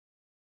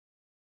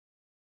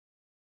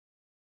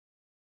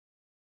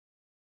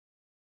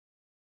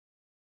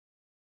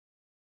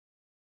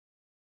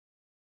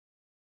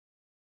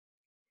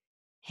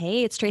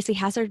Hey, it's Tracy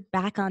Hazard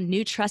back on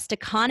New Trust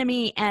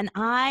Economy. And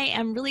I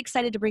am really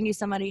excited to bring you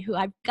somebody who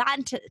I've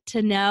gotten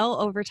to know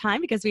over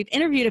time because we've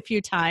interviewed a few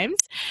times.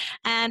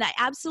 And I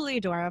absolutely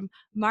adore him.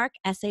 Mark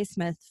S.A.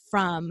 Smith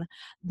from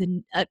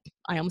I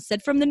almost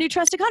said from the New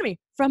Trust Economy,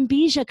 from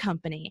Bija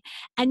Company.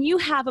 And you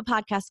have a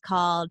podcast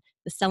called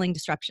The Selling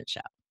Disruption Show.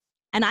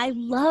 And I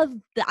love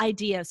the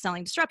idea of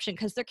selling disruption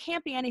because there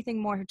can't be anything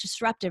more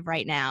disruptive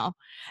right now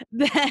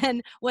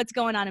than what's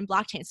going on in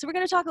blockchain. So we're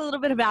going to talk a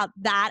little bit about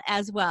that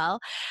as well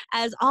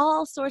as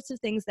all sorts of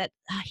things that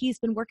he's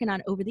been working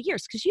on over the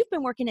years, because you've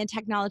been working in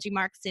technology,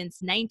 Mark, since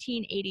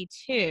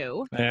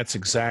 1982. That's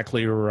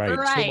exactly right. So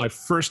my Right.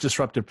 first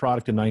disruptive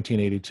product in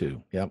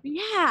 1982. Yep.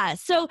 Yeah.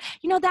 So,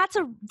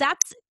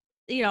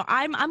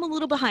 I'm a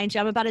little behind you.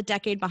 I'm about a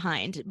decade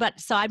behind, but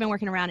so I've been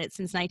working around it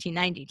since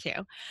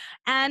 1992.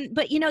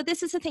 But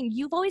this is the thing.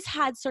 You've always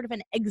had sort of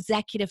an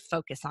executive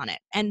focus on it,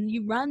 and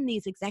you run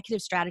these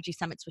executive strategy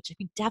summits, which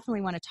we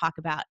definitely want to talk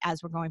about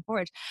as we're going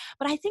forward.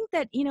 But I think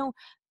that,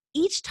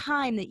 each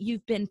time that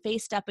you've been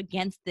faced up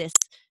against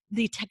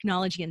the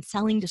technology and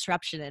selling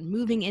disruption and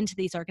moving into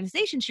these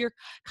organizations, you're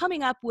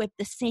coming up with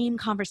the same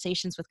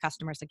conversations with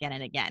customers again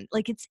and again.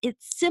 Like it's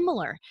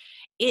similar.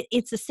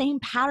 It's the same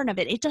pattern of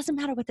it. It doesn't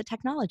matter what the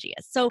technology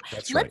is. So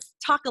That's right. let's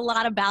talk a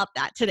lot about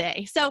that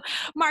today. So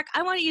Mark,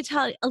 I want you to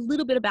tell a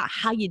little bit about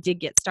how you did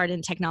get started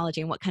in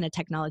technology and what kind of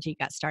technology you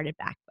got started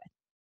back with.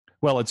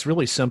 Well, it's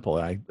really simple.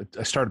 I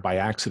started by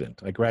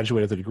accident. I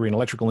graduated with a degree in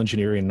electrical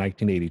engineering in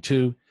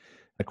 1982.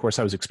 Of course,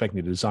 I was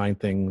expecting to design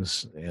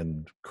things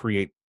and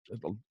create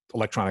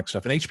electronic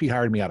stuff. And HP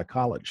hired me out of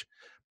college.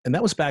 And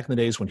that was back in the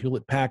days when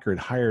Hewlett-Packard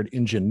hired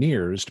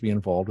engineers to be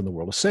involved in the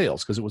world of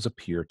sales because it was a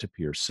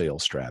peer-to-peer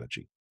sales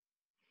strategy.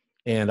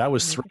 And I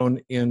was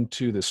thrown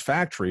into this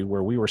factory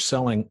where we were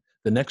selling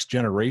the next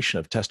generation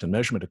of test and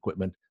measurement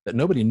equipment that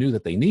nobody knew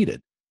that they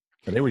needed.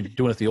 And they were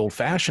doing it the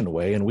old-fashioned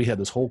way, and we had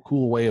this whole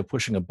cool way of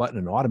pushing a button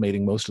and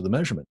automating most of the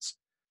measurements.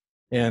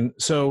 And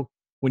so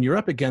when you're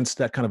up against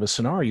that kind of a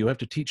scenario, you have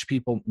to teach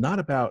people not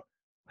about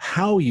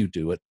how you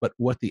do it, but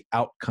what the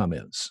outcome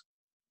is.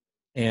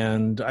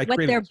 And I What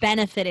created their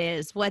benefit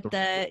is, what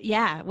they're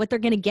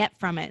going to get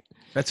from it.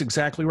 That's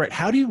exactly right.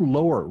 How do you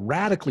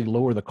radically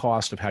lower the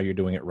cost of how you're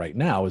doing it right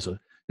now is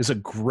a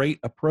great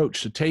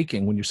approach to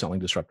taking when you're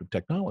selling disruptive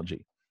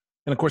technology.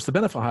 And of course, the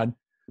benefit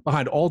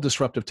behind all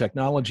disruptive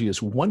technology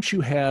is once you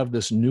have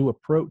this new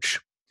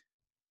approach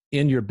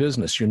in your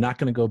business, you're not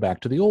going to go back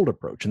to the old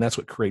approach. And that's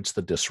what creates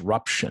the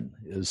disruption,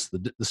 is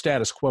the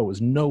status quo is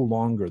no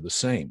longer the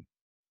same.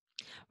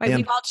 Right. And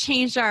we've all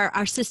changed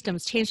our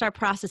systems, changed our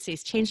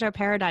processes, changed our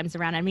paradigms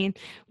around. I mean,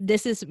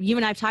 you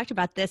and I have talked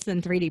about this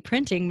in 3D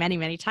printing many,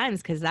 many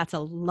times, because that's a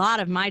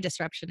lot of my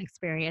disruption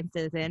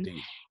experiences in.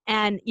 Indeed.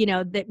 And,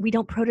 that we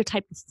don't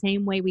prototype the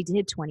same way we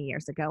did 20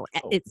 years ago.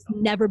 It's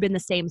never been the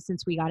same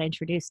since we got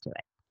introduced to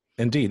it.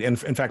 Indeed.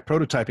 And in fact,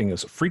 prototyping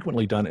is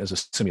frequently done as a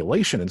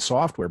simulation in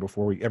software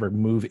before we ever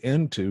move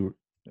into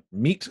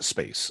meat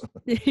space.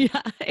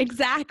 Yeah,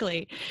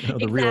 exactly.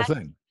 The real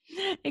thing.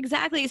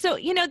 Exactly. So,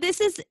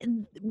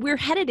 we're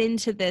headed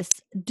into this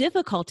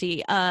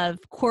difficulty of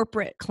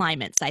corporate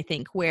climates, I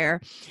think,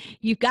 where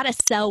you've got to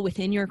sell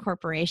within your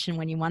corporation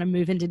when you want to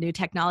move into new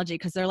technology,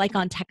 because they're like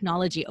on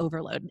technology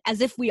overload,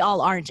 as if we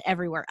all aren't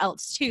everywhere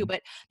else too,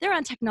 but they're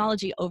on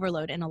technology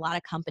overload in a lot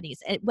of companies,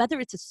 whether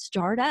it's a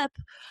startup,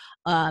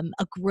 a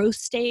growth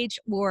stage,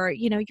 or,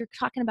 you're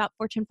talking about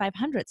Fortune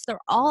 500s, they're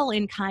all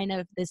in kind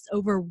of this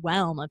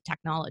overwhelm of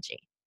technology.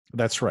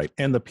 That's right.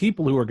 And the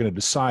people who are going to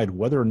decide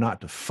whether or not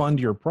to fund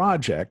your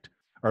project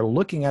are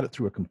looking at it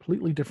through a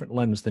completely different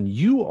lens than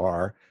you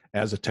are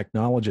as a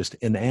technologist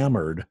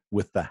enamored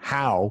with the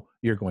how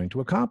you're going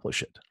to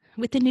accomplish it.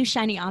 With the new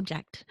shiny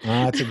object.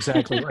 That's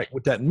exactly right.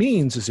 What that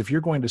means is if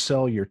you're going to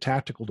sell your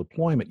tactical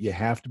deployment, you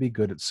have to be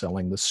good at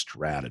selling the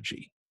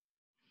strategy.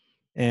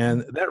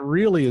 And that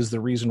really is the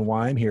reason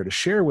why I'm here to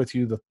share with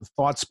you the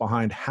thoughts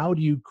behind how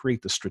do you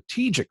create the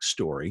strategic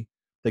story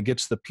that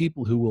gets the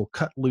people who will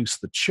cut loose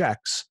the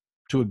checks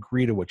to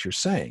agree to what you're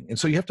saying. And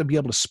so you have to be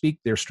able to speak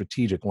their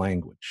strategic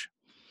language.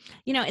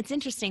 It's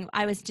interesting.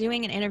 I was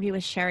doing an interview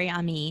with Sherry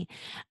Ami,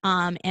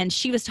 and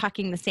she was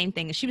talking the same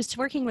thing. She was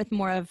working with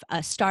more of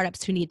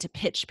startups who need to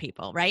pitch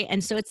people, right?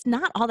 And so it's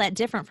not all that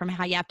different from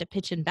how you have to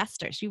pitch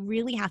investors. You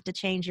really have to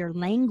change your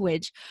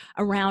language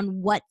around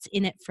what's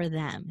in it for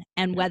them,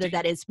 and whether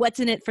that is what's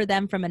in it for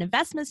them from an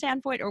investment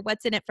standpoint or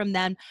what's in it from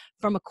them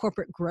from a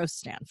corporate growth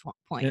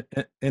standpoint.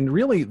 And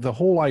really, the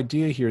whole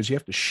idea here is you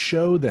have to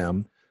show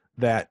them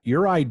that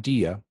your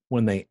idea,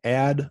 when they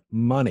add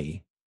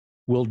money,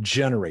 will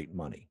generate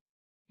money.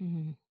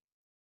 Mm-hmm.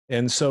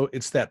 And so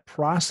it's that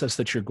process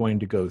that you're going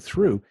to go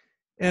through.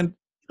 And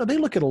they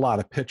look at a lot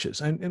of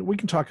pitches. And we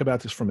can talk about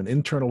this from an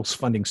internal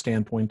funding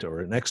standpoint or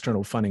an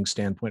external funding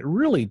standpoint. It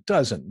really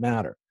doesn't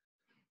matter.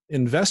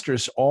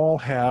 Investors all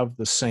have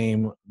the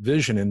same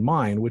vision in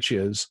mind, which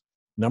is,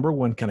 number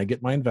one, can I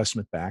get my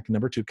investment back?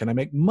 Number two, can I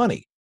make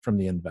money from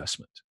the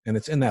investment? And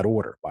it's in that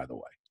order, by the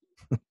way.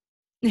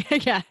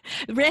 Yeah.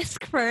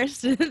 Risk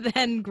first,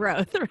 then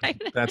growth,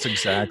 right? That's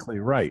exactly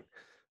right.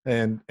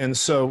 And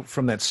so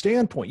from that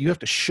standpoint, you have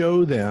to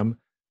show them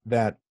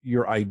that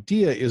your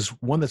idea is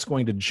one that's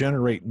going to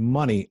generate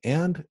money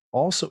and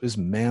also is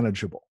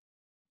manageable.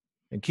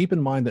 And keep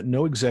in mind that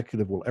no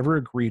executive will ever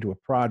agree to a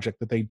project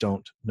that they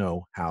don't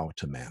know how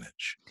to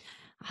manage.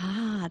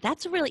 Ah,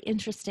 that's a really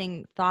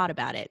interesting thought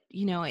about it.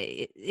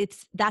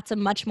 It's that's a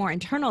much more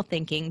internal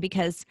thinking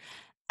because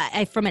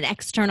from an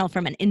external,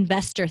 from an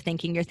investor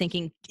thinking, you're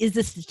thinking, is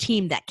this a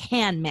team that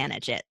can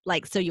manage it?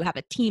 Like, so you have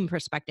a team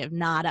perspective,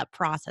 not a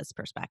process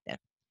perspective.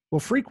 Well,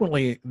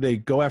 frequently they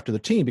go after the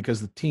team because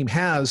the team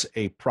has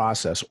a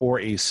process or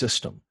a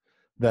system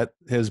that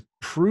has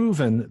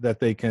proven that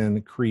they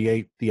can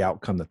create the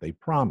outcome that they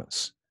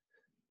promise.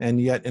 And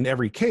yet, in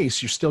every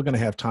case, you're still going to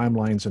have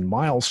timelines and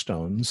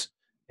milestones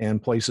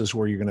and places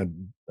where you're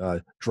going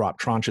to drop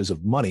tranches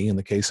of money in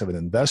the case of an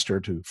investor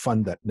to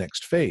fund that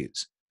next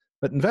phase.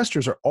 But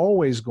investors are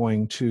always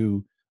going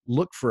to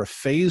look for a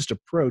phased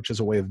approach as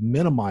a way of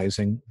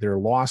minimizing their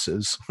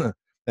losses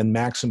and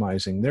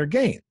maximizing their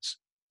gains.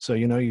 So,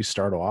 you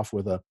start off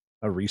with a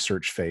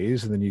research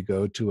phase, and then you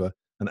go to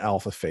an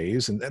alpha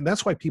phase. And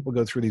that's why people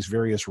go through these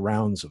various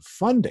rounds of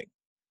funding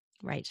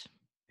Right.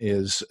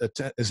 is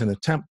an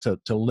attempt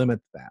to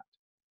limit that.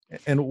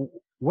 And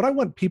what I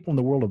want people in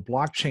the world of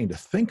blockchain to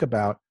think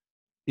about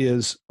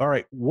is, all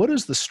right, what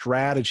is the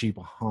strategy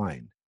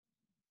behind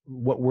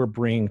what we're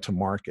bringing to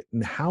market?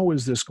 And how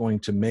is this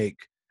going to make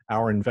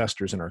our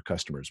investors and our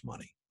customers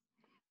money?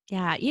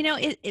 Yeah,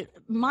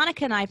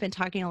 Monica and I have been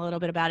talking a little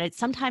bit about it.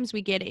 Sometimes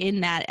we get in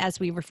that, as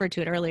we referred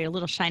to it earlier,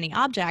 little shiny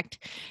object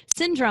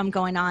syndrome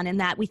going on, in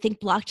that we think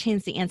blockchain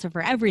is the answer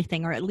for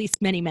everything, or at least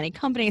many, many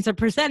companies are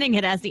presenting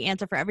it as the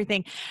answer for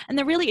everything. And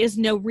there really is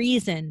no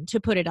reason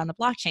to put it on the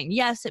blockchain.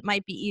 Yes, it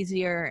might be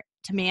easier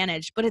to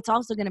manage, but it's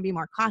also going to be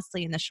more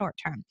costly in the short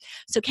term.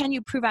 So can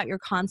you prove out your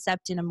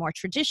concept in a more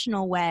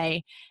traditional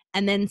way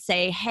and then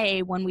say,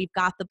 hey, when we've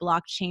got the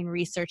blockchain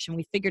research and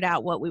we figured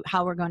out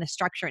how we're going to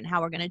structure it and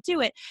how we're going to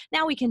do it,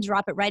 now we can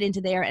drop it right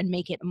into there and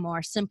make it a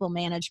more simple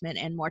management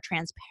and more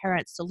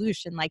transparent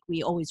solution like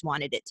we always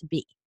wanted it to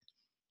be.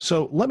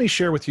 So let me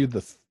share with you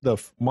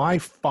my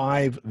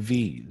 5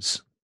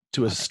 V's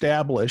to Love it.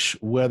 establish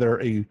whether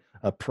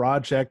a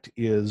project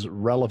is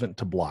relevant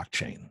to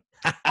blockchain.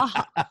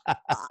 Oh,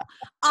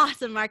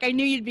 awesome, Mark. I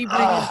knew you'd be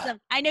bringing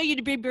some. I know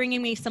you'd be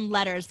bringing me some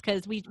letters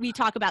because we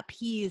talk about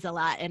P's a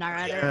lot in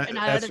our Yeah, other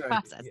that's right.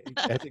 process.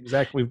 That's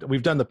exactly.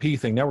 We've done the P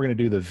thing. Now we're going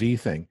to do the V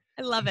thing.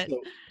 I love it.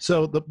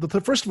 So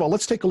first of all,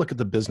 let's take a look at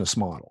the business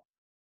model.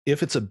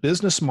 If it's a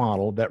business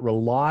model that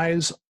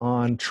relies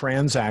on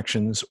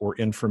transactions or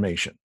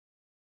information,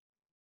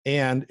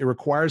 and it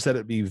requires that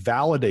it be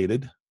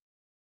validated,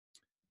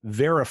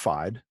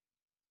 verified,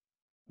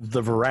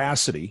 the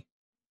veracity,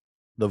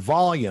 the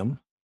volume,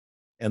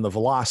 and the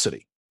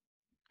velocity.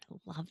 I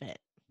love it.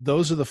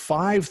 Those are the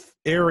 5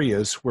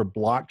 areas where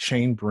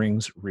blockchain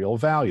brings real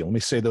value. Let me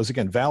say those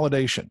again.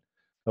 Validation.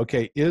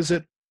 Okay, is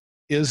it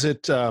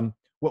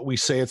what we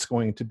say it's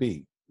going to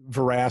be?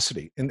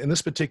 Veracity. In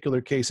this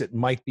particular case, it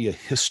might be a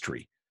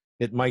history.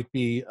 It might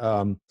be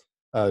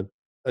a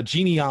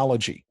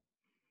genealogy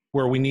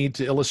where we need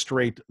to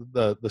illustrate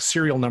the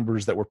serial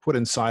numbers that were put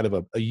inside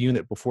of a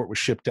unit before it was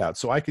shipped out.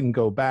 So I can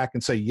go back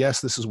and say,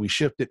 yes, this is, we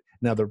shipped it.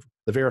 Now the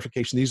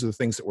verification, these are the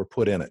things that were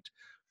put in it.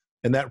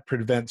 And that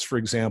prevents, for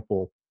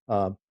example,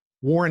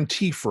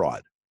 warranty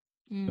fraud.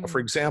 For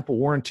example,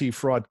 warranty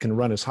fraud can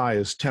run as high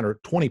as 10 or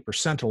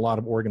 20% in a lot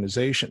of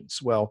organizations.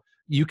 Well,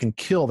 you can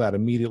kill that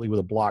immediately with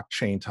a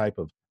blockchain type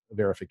of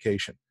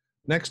verification.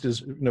 Next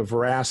is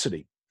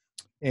veracity.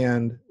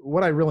 And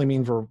what I really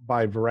mean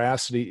by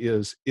veracity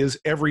is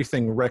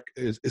everything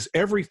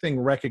everything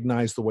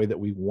recognized the way that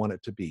we want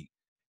it to be?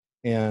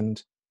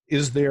 And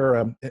is there,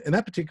 in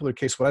that particular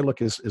case, what I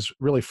look is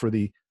really for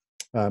the,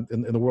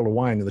 in the world of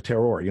wine and the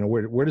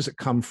terroir, where does it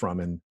come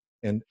from,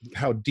 and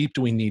how deep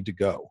do we need to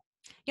go?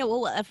 Yeah,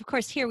 well, of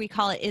course, here we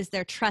call it, is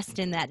there trust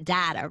in that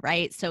data,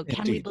 right? So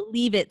can we Indeed.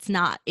 believe it's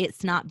not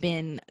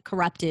been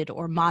corrupted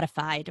or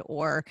modified,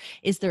 or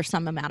is there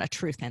some amount of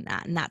truth in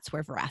that? And that's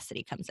where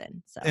veracity comes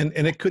in. So And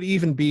it could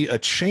even be a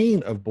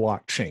chain of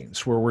blockchains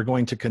where we're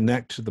going to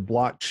connect to the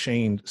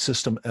blockchain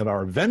system of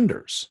our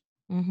vendors,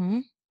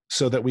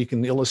 so that we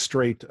can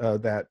illustrate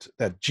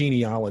that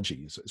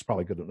genealogy is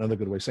probably another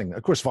good way of saying that.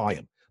 Of course,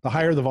 volume. The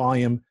higher the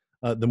volume,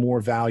 the more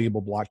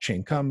valuable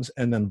blockchain comes,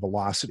 and then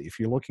velocity. If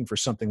you're looking for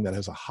something that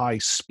has a high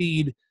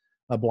speed,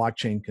 a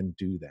blockchain can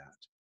do that.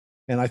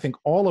 And I think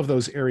all of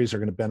those areas are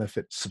going to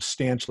benefit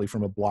substantially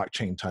from a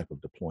blockchain type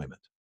of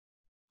deployment.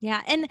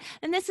 Yeah, and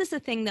this is the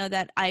thing though,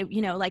 that I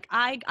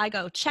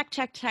go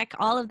check,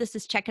 all of this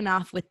is checking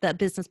off with the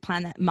business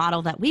plan, that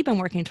model that we've been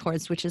working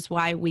towards, which is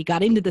why we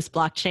got into this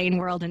blockchain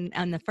world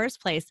in the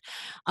first place.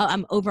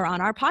 I'm over on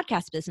our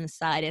podcast business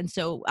side, and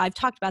so I've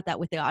talked about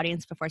that with the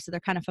audience before, so they're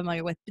kind of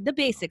familiar with the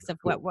basics of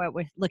what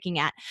we're looking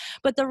at.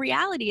 But the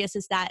reality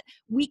is that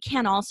we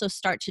can also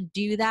start to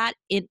do that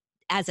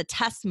as a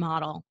test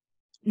model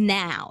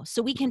now.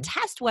 So we can Mhm.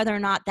 test whether or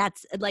not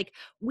that's like,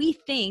 we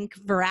think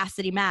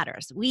veracity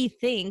matters. We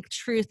think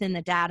truth in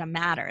the data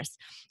matters.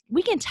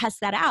 We can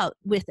test that out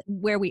with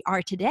where we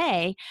are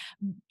today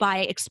by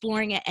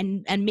exploring it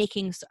and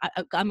making,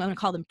 I'm going to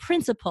call them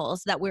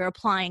principles that we're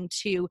applying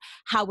to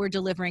how we're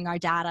delivering our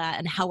data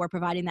and how we're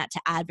providing that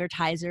to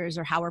advertisers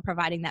or how we're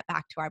providing that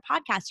back to our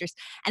podcasters.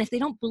 And if they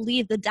don't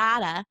believe the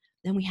data,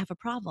 then we have a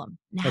problem.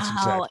 That's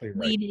Now exactly right.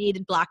 we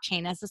needed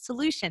blockchain as a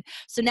solution.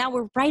 So now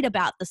we're right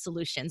about the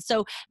solution.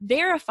 So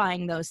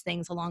verifying those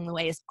things along the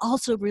way is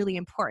also really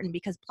important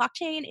because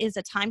blockchain is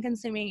a time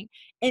consuming,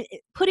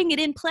 putting it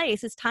in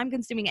place is time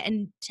consuming,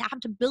 and to have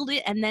to build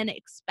it and then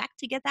expect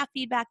to get that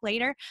feedback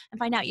later and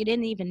find out you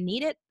didn't even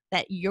need it,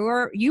 that you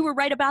were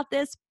right about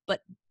this,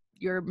 but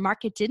your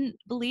market didn't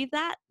believe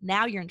that,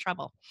 now you're in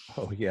trouble.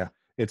 Oh yeah,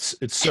 it's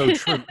so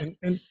true.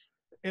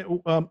 And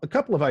a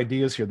couple of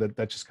ideas here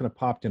that just kind of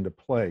popped into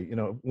play.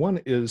 One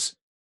is,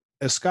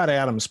 as Scott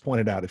Adams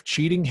pointed out, if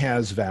cheating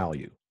has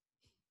value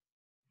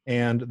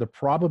and the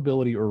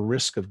probability or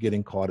risk of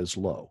getting caught is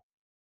low,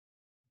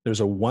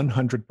 there's a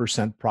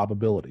 100%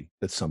 probability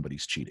that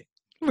somebody's cheating.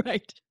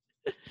 Right.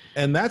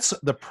 And that's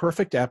the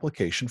perfect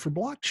application for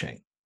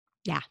blockchain.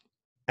 Yeah.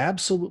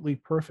 Absolutely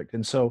perfect.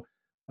 And so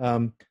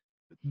um,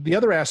 the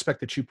other aspect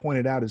that you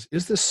pointed out is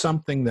this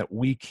something that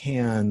we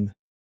can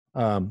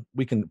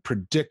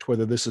predict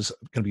whether this is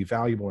going to be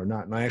valuable or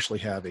not? And I actually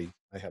have a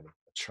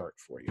chart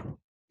for you.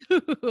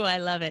 Ooh, I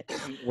love it.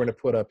 We're going to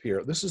put up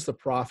here. This is the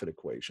profit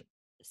equation.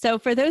 So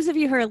for those of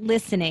you who are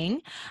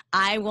listening,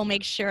 I will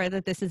make sure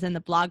that this is in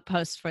the blog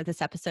post for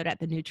this episode at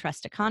the New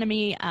Trust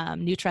Economy,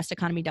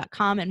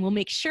 newtrusteconomy.com, and we'll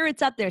make sure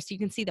it's up there so you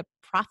can see the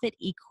profit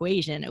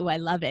equation. Oh, I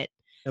love it.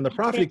 And the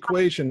profit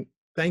equation,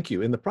 thank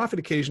you. And the profit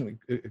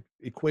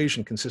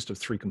equation consists of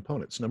three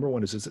components. Number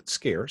one is it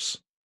scarce?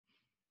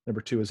 Number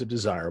two, is it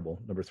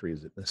desirable? Number three,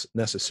 is it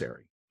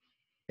necessary?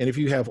 And if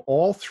you have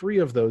all three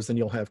of those, then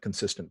you'll have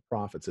consistent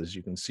profits, as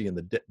you can see in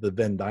the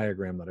Venn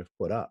diagram that I've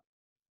put up.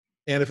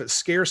 And if it's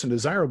scarce and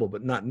desirable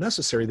but not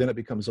necessary, then it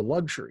becomes a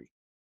luxury.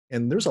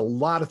 And there's a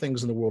lot of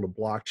things in the world of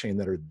blockchain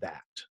that are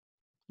that.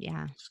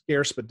 Yeah.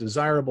 Scarce but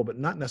desirable, but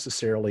not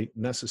necessarily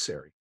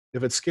necessary.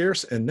 If it's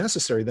scarce and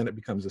necessary, then it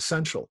becomes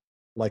essential,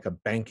 like a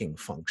banking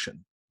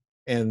function.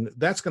 And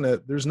there's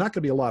not going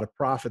to be a lot of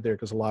profit there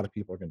because a lot of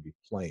people are going to be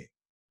playing.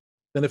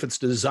 Then if it's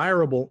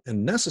desirable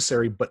and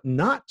necessary, but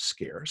not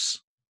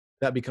scarce,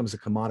 that becomes a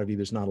commodity.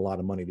 There's not a lot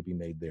of money to be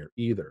made there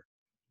either.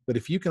 But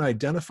if you can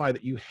identify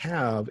that you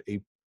have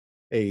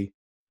an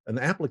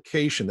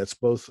application that's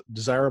both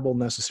desirable,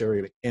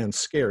 necessary, and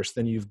scarce,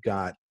 then you've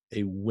got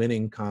a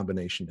winning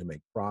combination to make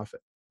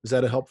profit. Is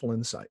that a helpful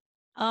insight?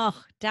 Oh,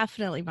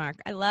 definitely, Mark.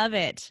 I love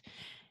it.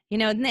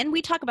 And then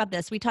we talk about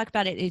this. We talk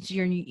about it. It's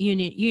your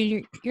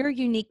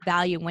unique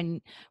value.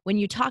 When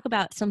you talk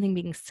about something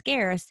being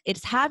scarce,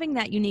 it's having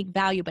that unique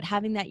value, but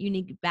having that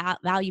unique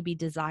value be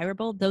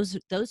desirable. Those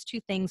two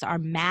things are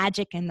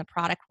magic in the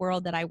product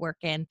world that I work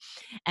in,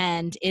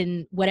 and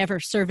in whatever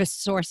service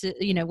sources.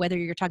 Whether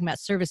you're talking about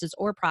services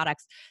or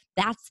products,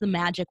 that's the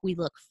magic we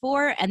look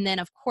for. And then,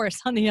 of course,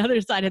 on the other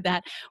side of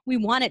that, we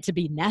want it to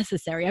be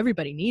necessary.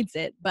 Everybody needs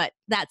it, but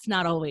that's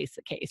not always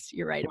the case.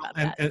 You're right about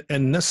that.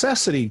 And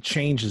necessity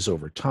changes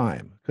over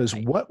time, because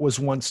Right. what was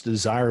once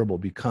desirable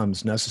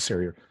becomes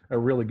necessary. A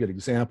really good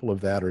example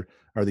of that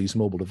are these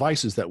mobile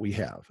devices that we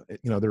have.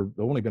 They've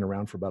only been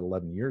around for about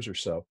 11 years or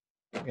so.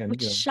 And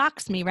Which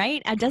shocks me,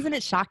 right? Doesn't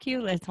it shock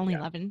you that it's only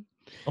 11?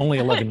 Only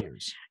 11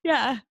 years.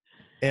 Yeah.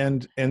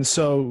 And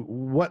so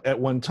what at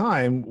one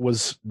time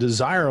was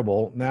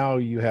desirable, now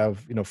you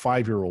have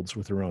 5-year-olds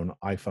with their own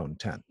iPhone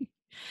 10.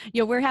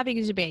 We're having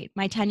a debate.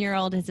 My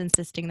 10-year-old is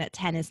insisting that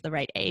 10 is the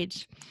right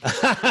age.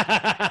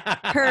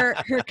 Her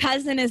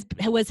cousin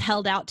was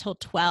held out till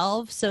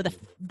 12, so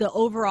the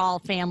overall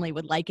family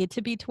would like it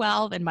to be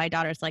 12, and my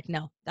daughter's like,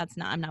 no, that's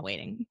not. I'm not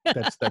waiting.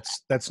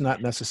 that's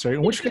not necessary.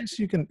 In which case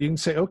you can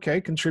say,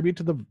 okay, contribute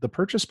to the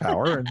purchase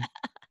power.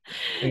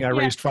 And I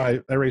raised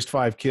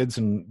five kids,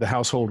 and the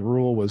household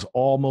rule was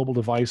all mobile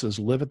devices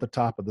live at the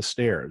top of the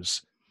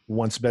stairs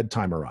once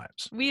bedtime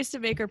arrives. We used to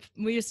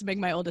make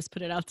my oldest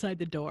put it outside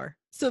the door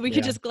so we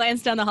could just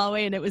glance down the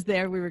hallway and it was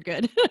there. We were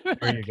good.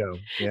 There you go.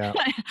 Yeah.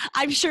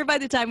 I'm sure by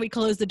the time we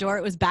closed the door,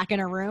 it was back in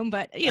her room,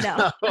 but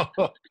Yeah,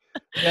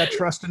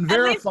 trust and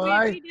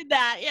verify. We did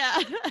that.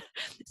 Yeah.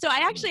 So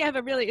I actually have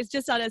it's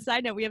just on a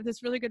side note, we have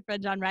this really good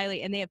friend, John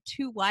Riley, and they have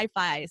two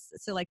Wi-Fis.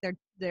 So like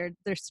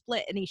they're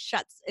split, and he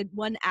shuts it.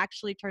 One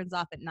actually turns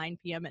off at 9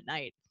 p.m. at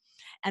night.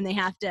 And they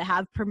have to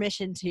have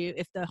permission to,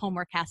 if the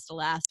homework has to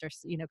last, or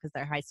because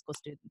they're high school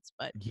students.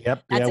 But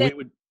yep,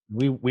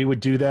 we would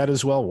do that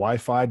as well.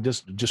 Wi-Fi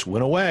just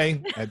went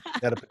away at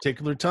a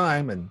particular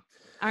time, and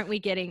aren't we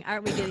getting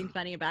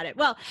funny about it?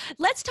 Well,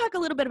 let's talk a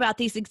little bit about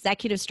these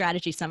executive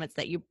strategy summits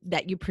that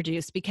you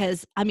produce,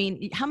 because how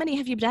many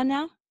have you done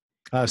now?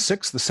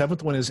 6. The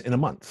 7th one is in a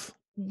month.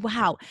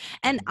 Wow.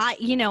 And I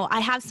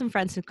have some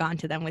friends who've gone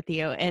to them with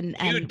you, and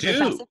you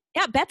do?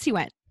 Yeah, Betsy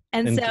went.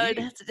 And so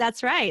Indeed.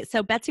 that's right.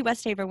 So Betsy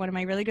Westhaver, one of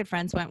my really good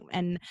friends, went,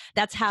 and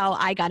that's how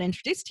I got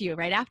introduced to you,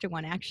 right after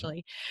one,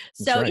 actually.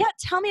 That's So right. yeah,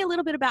 tell me a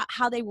little bit about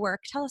how they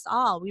work. Tell us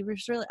all.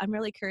 I'm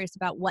really curious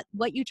about what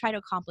you try to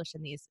accomplish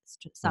in these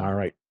All summits.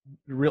 right.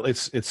 Really,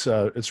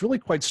 it's really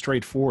quite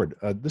straightforward.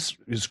 This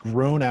is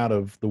grown out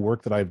of the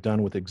work that I've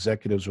done with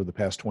executives over the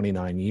past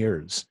 29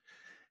 years.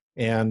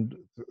 And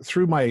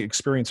through my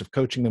experience of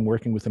coaching them,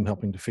 working with them,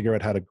 helping to figure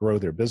out how to grow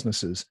their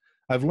businesses,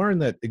 I've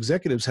learned that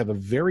executives have a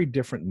very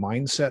different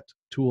mindset,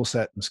 tool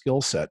set, and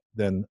skill set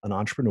than an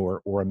entrepreneur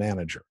or a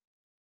manager.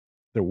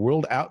 Their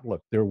world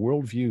outlook, their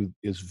worldview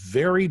is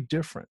very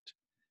different.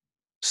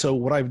 So,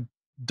 what I've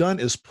done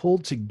is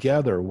pulled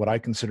together what I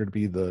consider to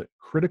be the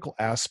critical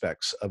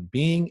aspects of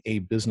being a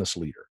business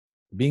leader,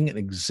 being an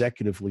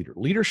executive leader.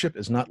 Leadership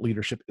is not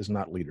leadership, is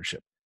not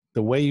leadership.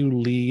 The way you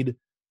lead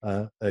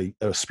a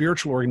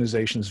spiritual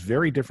organization is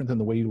very different than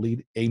the way you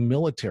lead a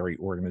military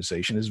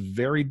organization, is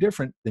very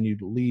different than you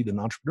lead an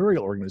entrepreneurial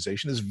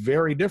organization, is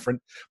very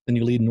different than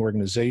you lead an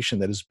organization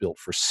that is built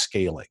for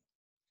scaling.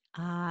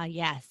 Ah,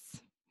 yes.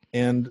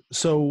 And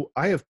so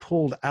I have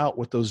pulled out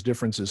what those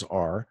differences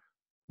are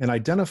and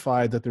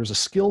identified that there's a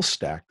skill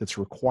stack that's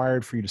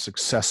required for you to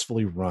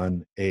successfully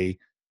run a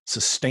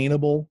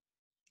sustainable,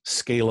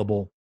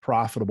 scalable,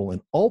 profitable,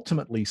 and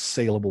ultimately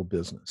saleable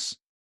business.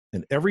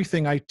 And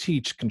everything I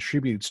teach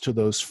contributes to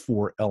those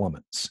four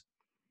elements.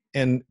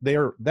 And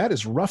that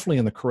is roughly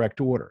in the correct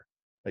order.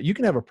 You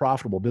can have a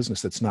profitable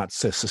business that's not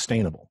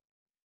sustainable.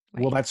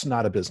 Well, Right. that's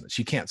not a business.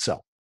 You can't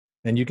sell.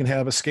 And you can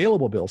have a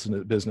scalable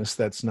business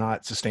that's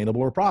not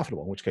sustainable or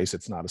profitable, in which case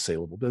it's not a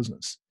saleable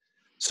business.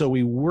 So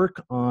we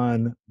work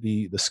on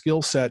the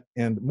skill set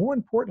and, more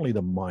importantly,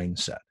 the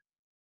mindset.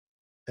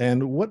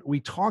 And what we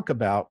talk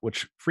about,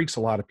 which freaks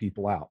a lot of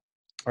people out,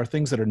 are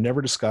things that are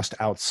never discussed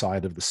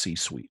outside of the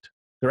C-suite.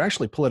 They're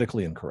actually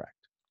politically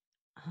incorrect.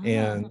 Oh.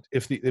 And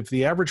if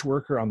the average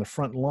worker on the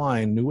front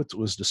line knew what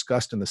was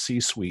discussed in the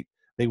C-suite,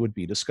 they would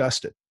be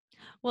disgusted.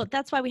 Well,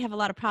 that's why we have a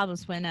lot of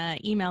problems when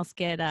emails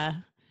get,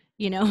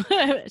 you know,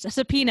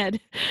 subpoenaed,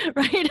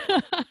 right?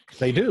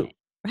 They do.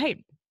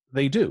 Right.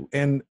 They do.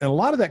 And a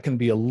lot of that can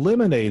be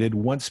eliminated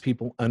once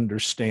people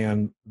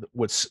understand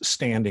what's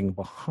standing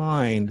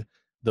behind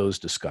those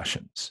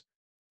discussions.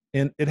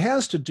 And it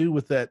has to do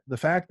with the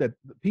fact that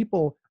the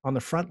people on the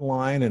front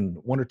line and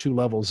one or two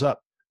levels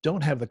up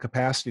don't have the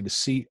capacity to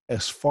see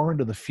as far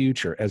into the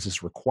future as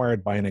is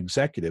required by an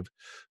executive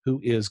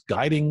who is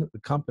guiding the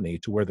company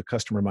to where the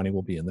customer money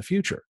will be in the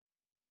future.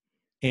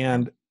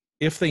 And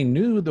if they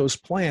knew those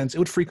plans, it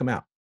would freak them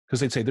out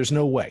because they'd say, "There's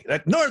no way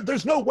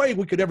there's no way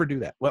we could ever do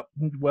that."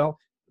 Well,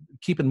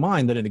 keep in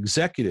mind that an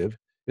executive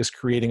is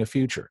creating a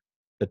future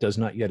that does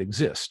not yet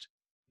exist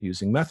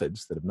using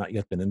methods that have not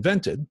yet been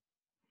invented,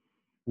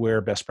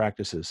 where best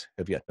practices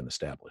have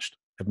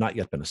not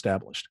yet been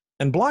established.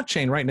 And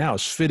blockchain right now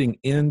is fitting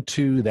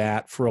into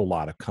that for a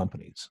lot of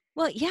companies.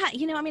 Well, yeah,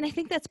 I mean, I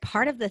think that's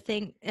part of the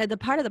thing. The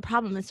part of the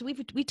problem is we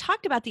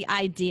talked about the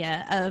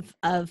idea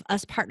of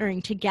us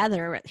partnering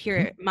together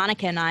here,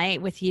 Monica and I,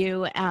 with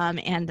you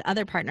and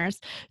other partners,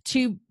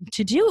 to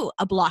do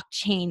a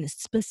blockchain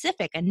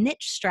specific, a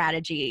niche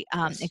strategy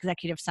Yes.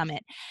 executive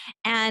summit.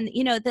 And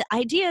the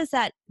idea is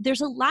that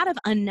there's a lot of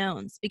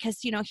unknowns because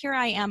here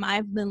I am.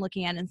 I've been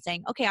looking at it and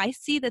saying, okay, I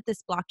see that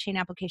this blockchain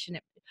application,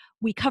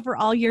 we cover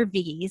all your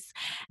V's,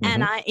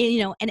 and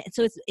Hmm. and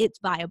so it's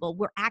viable.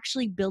 We're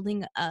actually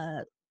building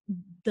I'm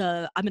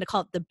going to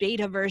call it the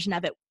beta version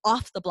of it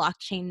off the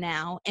blockchain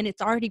now, and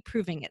it's already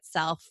proving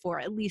itself for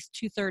at least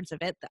 2/3 of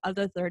it. The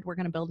other third we're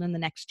going to build in the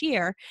next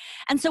year,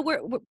 and so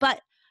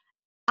but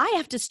I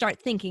have to start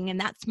thinking, and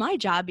that's my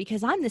job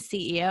because I'm the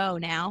CEO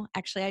now.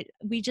 Actually,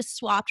 we just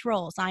swapped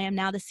roles. I am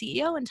now the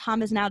CEO, and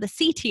Tom is now the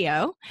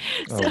CTO.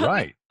 All So we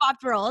right.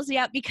 swapped roles,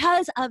 yeah,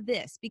 because of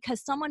this.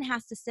 Because someone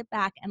has to sit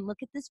back and look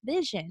at this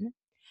vision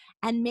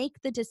and make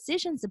the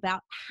decisions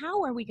about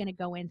how are we going to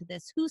go into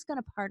this, who's going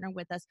to partner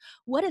with us,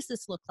 what does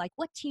this look like,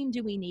 what team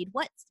do we need,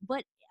 what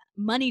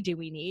money do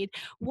we need,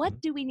 what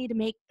Mhm. do we need to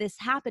make this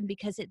happen,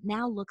 because it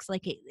now looks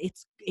like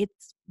it's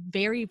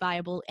very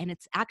viable and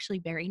it's actually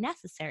very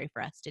necessary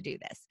for us to do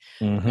this.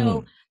 So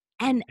Mhm.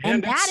 and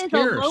And it's that is a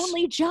scarce.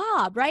 lonely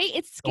job, right?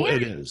 It's Oh,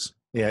 it scary. is.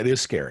 Yeah, it is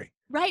scary.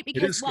 Right, It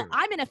because is well,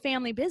 scary. I'm in a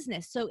family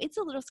business, so it's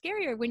a little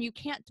scarier when your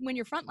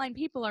frontline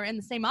people are in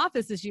the same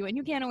office as you and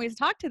you can't always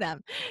talk to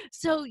them.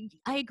 So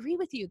I agree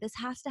with you. This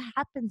has to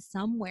happen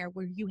somewhere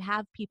where you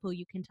have people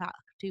you can talk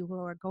to who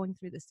are going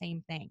through the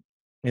same thing.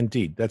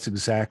 Indeed, that's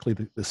exactly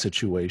the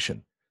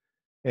situation.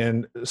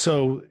 And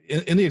so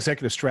in the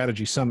Executive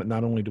Strategy Summit,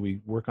 not only do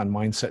we work on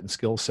mindset and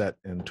skill set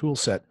and tool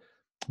set,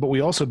 but we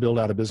also build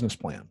out a business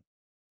plan.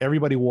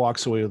 Everybody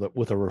walks away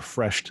with a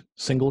refreshed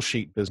single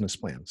sheet business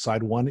plan.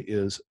 Side one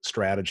is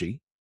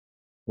strategy,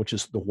 which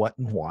is the what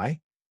and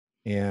why.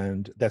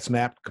 And that's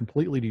mapped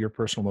completely to your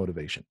personal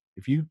motivation.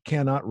 If you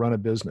cannot run a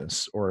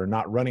business or are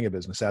not running a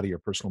business out of your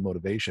personal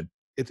motivation,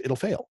 it'll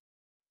fail.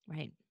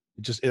 Right.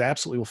 It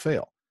absolutely will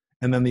fail.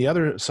 And then the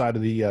other side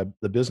of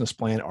the business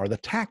plan are the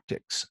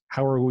tactics.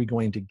 How are we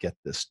going to get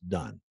this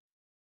done?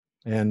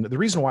 And the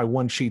reason why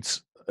one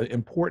sheet's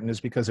important is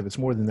because if it's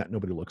more than that,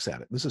 nobody looks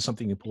at it. This is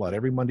something you pull out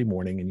every Monday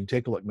morning and you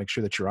take a look, make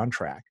sure that you're on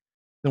track.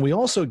 Then we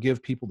also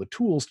give people the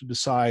tools to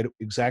decide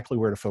exactly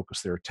where to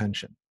focus their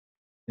attention.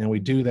 And we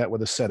do that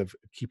with a set of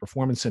key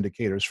performance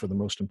indicators for the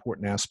most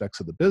important aspects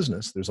of the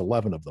business. There's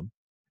 11 of them.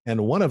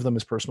 And one of them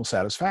is personal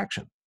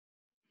satisfaction.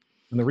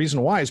 And the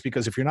reason why is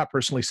because if you're not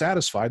personally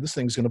satisfied, this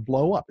thing's going to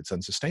blow up. It's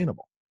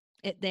unsustainable.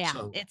 Yeah,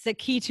 So, it's a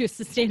key to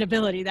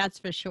sustainability, that's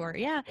for sure.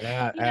 Yeah.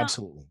 yeah, You know,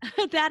 absolutely.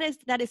 that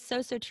is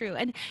so, so true.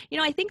 And,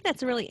 I think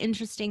that's really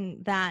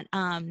interesting that,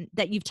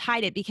 that you've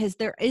tied it, because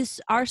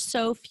are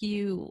so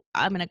few,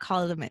 I'm going to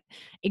call them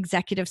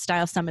executive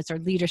style summits or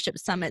leadership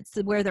summits,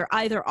 where they're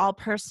either all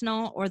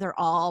personal or they're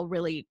all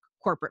really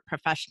corporate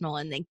professional,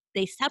 and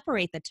they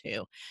separate the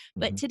two.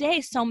 But Mhm.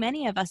 today, so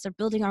many of us are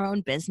building our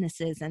own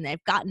businesses, and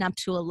they've gotten up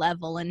to a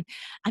level. And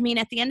I mean,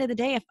 at the end of the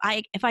day, if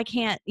I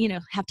can't,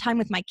 have time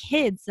with my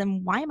kids,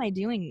 then why am I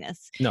doing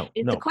this? No,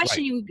 It's the no,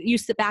 question right. you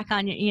sit back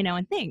on,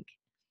 and think.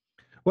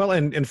 Well,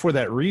 and for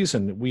that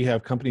reason, we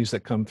have companies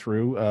that come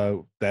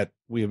through that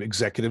we have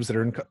executives that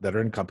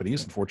are in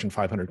companies, Fortune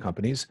 500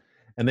 companies,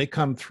 and they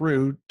come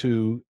through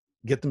to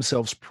get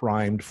themselves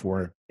primed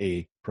for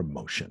a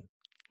promotion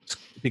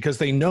because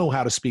they know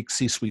how to speak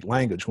C-suite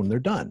language when they're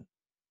done.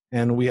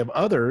 And we have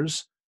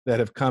others that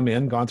have come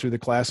in, gone through the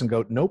class, and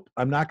go, nope,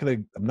 I'm not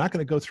going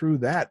to go through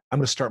that. I'm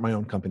going to start my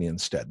own company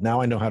instead. Now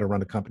I know how to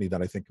run a company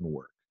that I think can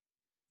work.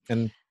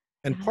 And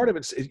Yeah. part of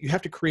it's you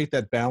have to create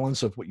that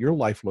balance of what your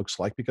life looks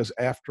like, because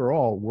after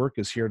all, work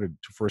is here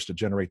to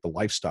generate the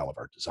lifestyle of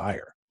our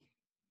desire.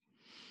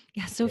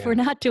 Yeah, so if we're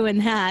And not doing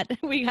that,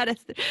 we have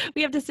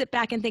to sit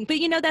back and think. But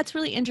that's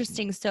really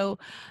interesting. So,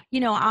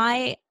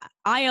 I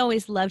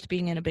always loved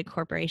being in a big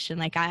corporation.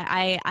 Like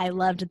I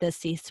loved the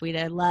C-suite.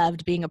 I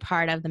loved being a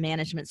part of the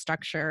management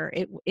structure.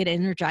 It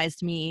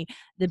energized me.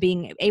 The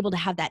being able to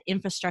have that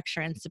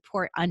infrastructure and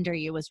support under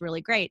you was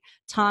really great.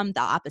 Tom,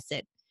 the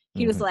opposite.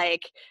 He was mhm,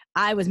 like,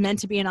 I was meant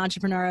to be an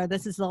entrepreneur.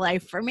 This is the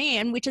life for me.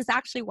 And which is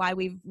actually why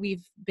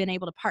we've been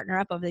able to partner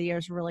up over the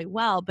years really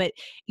well. But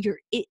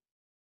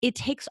it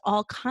takes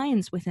all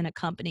kinds within a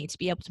company to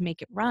be able to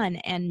make it run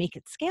and make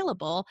it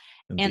scalable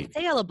and indeed.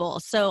 saleable.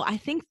 So I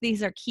think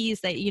these are keys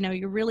that,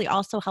 you're really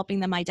also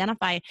helping them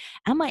identify,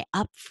 am I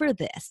up for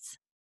this?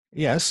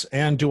 Yes,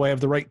 and do I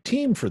have the right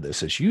team for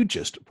this, as you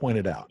just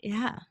pointed out?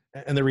 Yeah.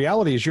 And the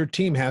reality is your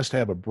team has to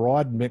have a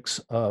broad mix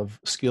of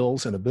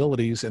skills and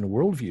abilities and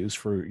worldviews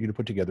for you to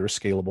put together a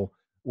scalable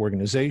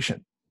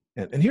organization.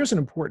 And here's an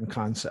important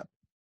concept.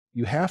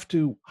 You have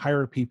to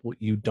hire people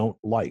you don't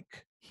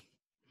like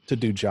to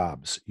do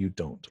jobs you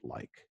don't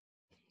like.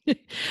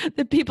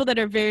 The people that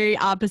are very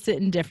opposite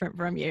and different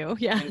from you.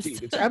 Yes.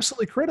 Indeed, it's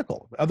absolutely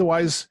critical.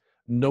 Otherwise,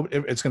 no,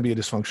 it's going to be a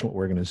dysfunctional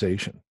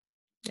organization.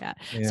 Yeah.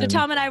 So And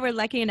Tom and I were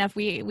lucky enough.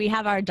 We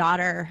have our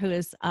daughter who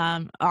is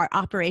our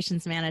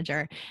operations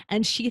manager,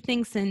 and she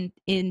thinks in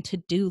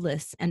to-do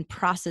lists and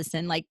process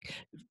and like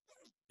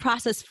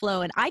process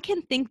flow. And I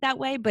can think that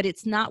way, but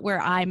it's not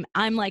where I'm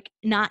like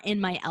not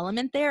in my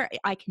element there.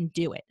 I can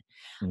do it.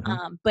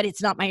 mhm. But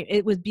it's not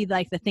it would be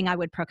like the thing I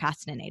would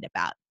procrastinate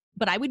about.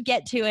 But I would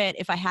get to it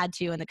if I had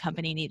to and the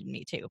company needed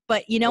me to.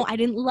 But well, I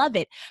didn't love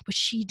it, but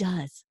she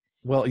does.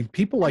 well,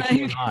 people And like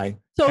you I'm and I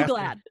so have to.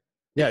 glad.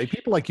 Yeah,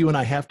 people like you and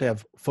I have to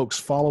have folks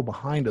follow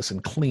behind us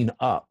and clean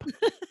up.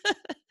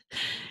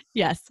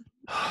 Yes.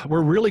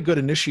 We're really good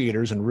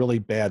initiators and really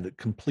bad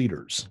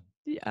completers.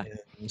 Yeah,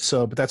 And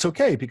so, but that's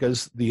okay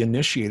because the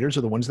initiators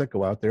are the ones that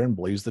go out there and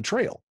blaze the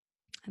trail.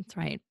 that's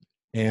right.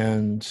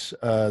 And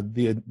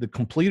the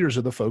completers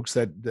are the folks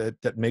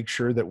that make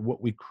sure that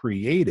what we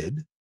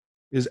created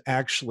is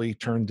actually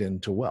turned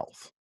into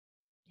wealth.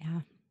 Yeah.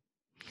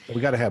 So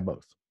we got to have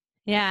both.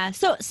 Yeah.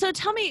 So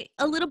tell me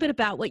a little bit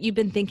about what you've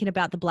been thinking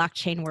about the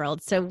blockchain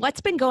world. So what's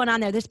been going on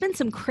there? There's been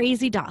some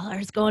crazy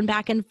dollars going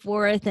back and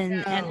forth and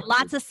Yeah.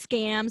 lots of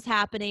scams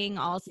happening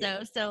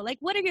also. So like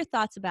what are your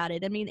thoughts about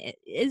it? I mean,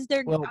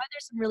 are Well, there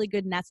some really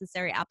good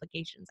necessary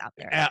applications out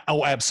there?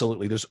 oh,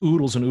 absolutely. There's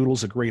oodles and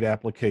oodles of great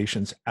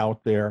applications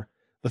out there.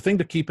 The thing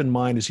to keep in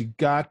mind is you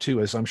got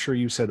to, as I'm sure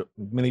you said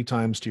many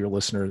times to your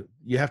listener,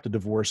 you have to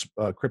divorce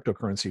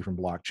cryptocurrency from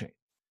blockchain.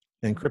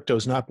 And crypto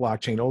is not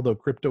blockchain, although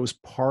crypto is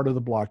part of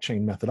the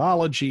blockchain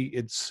methodology.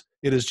 It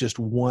is just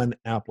one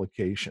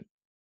application.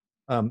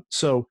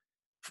 So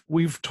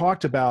we've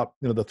talked about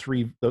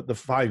the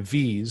five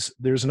V's.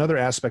 There's another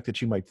aspect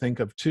that you might think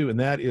of too, and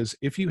that is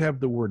if you have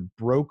the word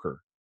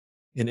broker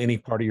in any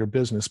part of your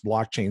business,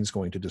 blockchain is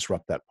going to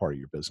disrupt that part of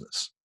your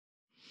business.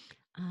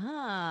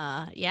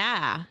 Ah,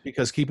 yeah.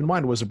 Because keep in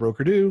mind, what does a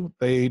broker do?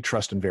 They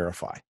trust and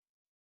verify.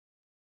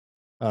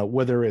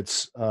 Whether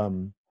it's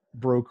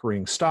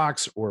brokering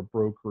stocks or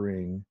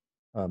brokering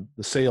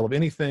the sale of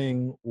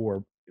anything,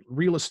 or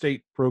real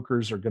estate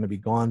brokers are going to be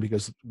gone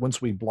because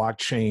once we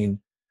blockchain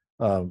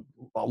a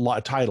lot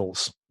of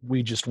titles,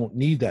 we just won't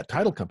need that.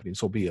 Title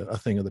companies will be a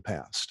thing of the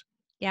past.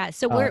 Yeah,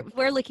 so Uh,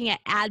 we're looking at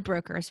ad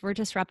brokers. We're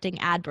disrupting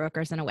ad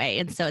brokers in a way.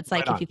 And so it's right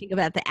like if on, you think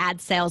about the ad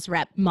sales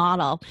rep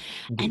model.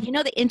 And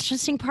indeed. the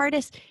interesting part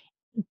is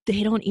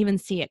they don't even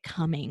see it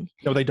coming.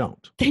 No, they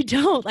don't. They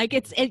don't. Like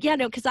yeah,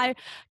 no,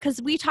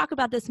 because we talk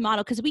about this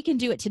model because we can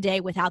do it today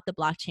without the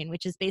blockchain,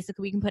 which is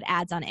basically we can put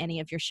ads on any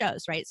of your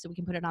shows, right? So we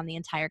can put it on the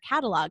entire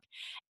catalog.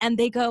 And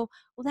they go,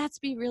 well, that's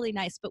be really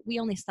nice, but we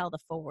only sell the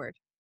forward.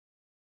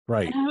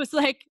 Right. And I was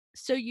like,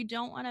 so you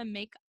don't want to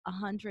make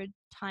 100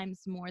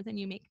 times more than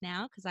you make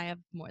now? Because I have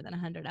more than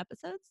 100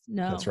 episodes?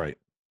 That's No, right.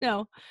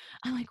 no.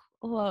 I'm like,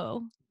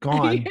 whoa,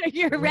 Gone.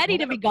 you're ready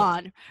to be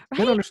gone, They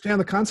don't right? understand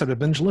the concept of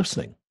binge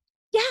listening.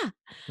 Yeah. And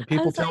I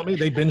people was tell like, me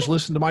they binge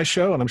listen to my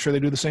show, and I'm sure they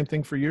do the same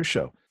thing for your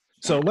show.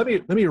 So yeah.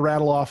 let me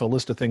rattle off a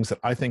list of things that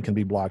I think can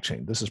be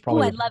blockchain. This is Oh,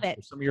 probably I what love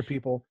it. some of your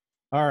people.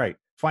 All right.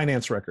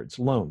 Finance records,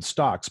 loans,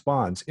 stocks,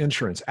 bonds,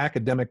 insurance,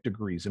 academic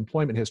degrees,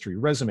 employment history,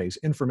 resumes,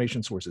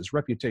 information sources,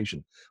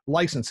 reputation,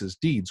 licenses,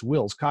 deeds,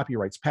 wills,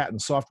 copyrights,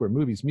 patents, software,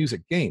 movies,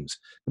 music, games,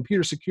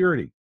 computer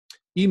security,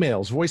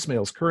 emails,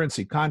 voicemails,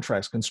 currency,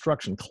 contracts,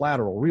 construction,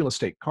 collateral, real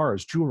estate,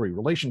 cars, jewelry,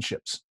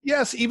 relationships.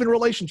 Yes, even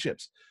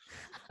relationships.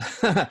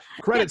 Yeah,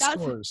 Credit that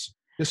was scores,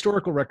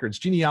 historical records,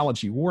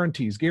 genealogy,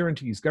 warranties,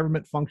 guarantees,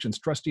 government functions,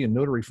 trustee and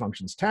notary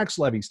functions, tax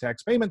levies,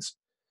 tax payments.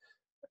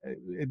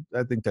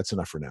 I think that's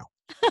enough for now.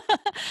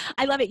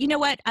 I love it. You know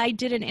what? I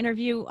did an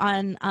interview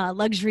on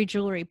luxury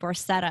jewelry,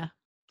 Borsetta,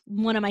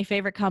 one of my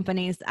favorite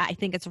companies. I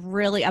think it's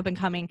really up and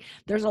coming.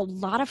 There's a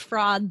lot of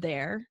fraud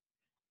there.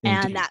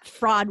 And Indeed. that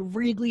fraud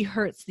really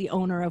hurts the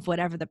owner of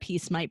whatever the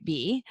piece might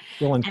be.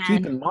 Well, and keep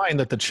And in mind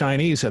that the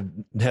Chinese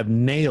have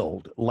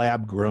nailed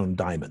lab-grown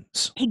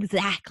diamonds.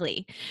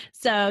 exactly.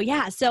 So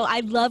yeah, so I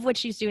love what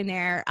she's doing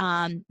there,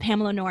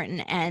 Pamela Norton,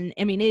 and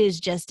I mean it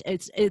is just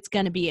it's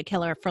going to be a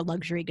killer for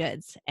luxury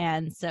goods,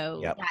 and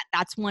so Yep.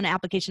 that's one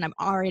application I'm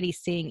already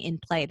seeing in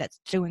play that's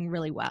doing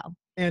really well.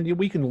 And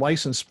we can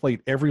license plate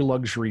every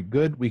luxury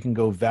good. We can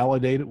go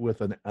validate it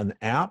with an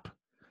app,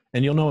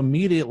 and you'll know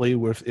immediately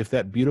if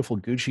that beautiful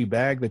Gucci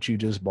bag that you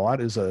just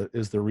bought is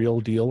the real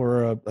deal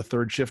or a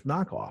third shift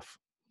knockoff.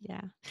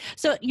 Yeah.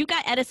 So you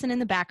got Edison in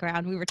the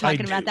background. We were I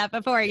talking about do. that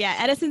before. Yeah.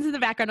 Edison's in the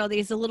background. Although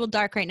he's a little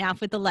dark right now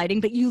with the lighting,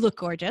 but you look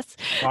gorgeous.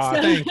 So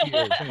Thank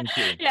you. Thank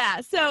you.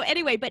 yeah. So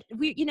anyway, but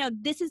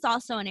this is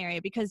also an area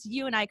because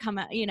you and I come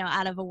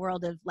out of a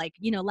world of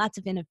lots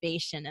of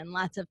innovation and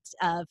lots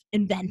of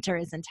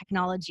inventors and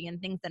technology and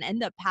things that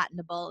end up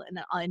patentable.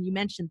 And you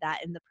mentioned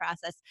that in the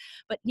process,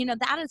 but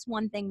that is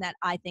one thing that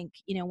I think,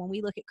 when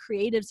we look at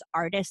creatives,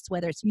 artists,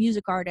 whether it's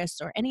music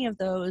artists or any of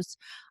those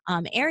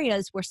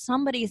areas where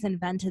somebody's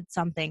invented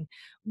something,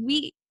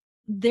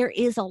 there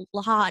is a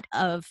lot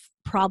of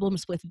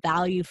problems with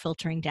value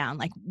filtering down.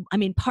 Like, I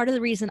mean, part of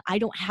the reason I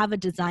don't have a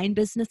design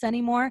business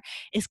anymore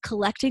is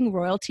collecting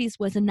royalties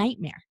was a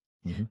nightmare.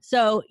 Mm-hmm.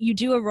 So you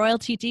do a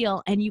royalty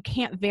deal and you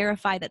can't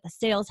verify that the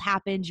sales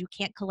happened, you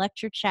can't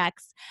collect your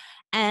checks,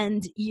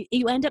 and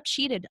you end up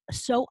cheated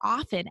so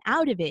often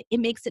out of it, it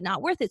makes it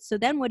not worth it. So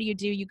then what do?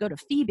 You go to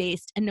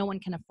fee-based and no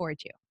one can afford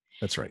you.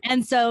 That's right.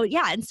 And so,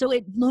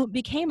 it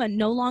became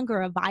no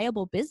longer a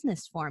viable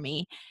business for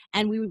me.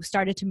 And we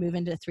started to move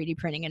into 3D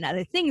printing and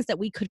other things that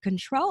we could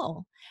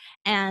control.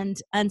 And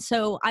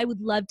so I would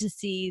love to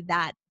see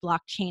that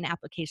blockchain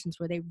applications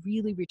where they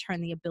really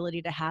return the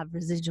ability to have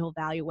residual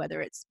value,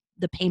 whether it's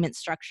the payment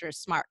structure,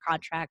 smart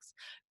contracts,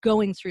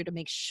 going through to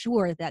make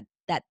sure that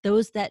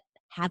those that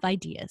have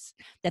ideas,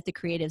 that the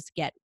creatives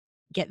get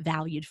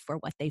valued for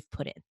what they've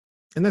put in.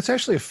 And that's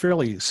actually a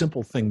fairly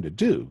simple thing to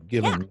do,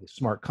 Yeah. given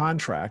smart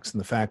contracts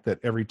and the fact that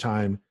every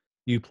time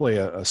you play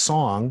a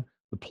song,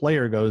 the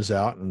player goes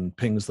out and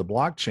pings the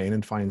blockchain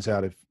and finds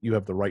out if you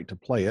have the right to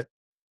play it,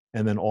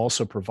 and then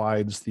also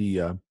provides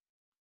the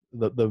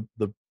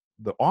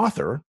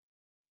author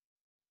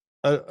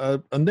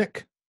a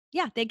nick.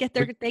 Yeah, they get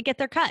their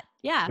cut.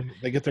 Yeah.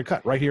 They get their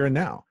cut right here and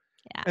now.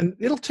 Yeah. And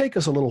it'll take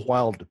us a little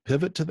while to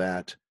pivot to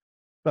that,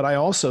 but I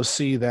also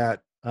see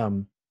that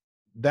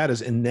that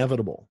is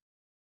inevitable.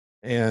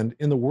 And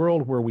in the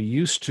world where we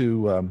used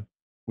to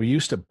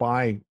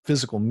buy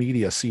physical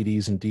media,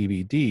 CDs and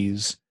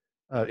DVDs,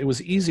 it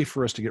was easy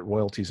for us to get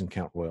royalties and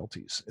count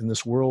royalties. In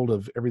this world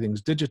of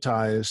everything's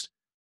digitized,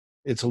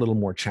 it's a little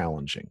more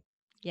challenging.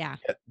 Yeah.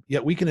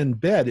 Yet we can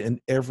embed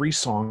in every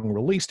song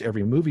released,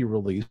 every movie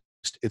released,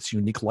 its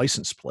unique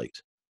license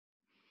plate.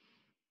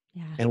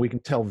 Yeah. And we can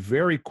tell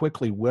very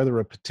quickly whether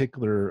a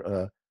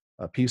particular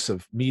a piece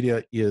of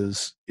media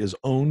is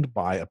owned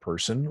by a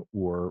person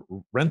or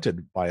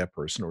rented by a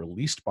person or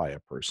leased by a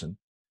person,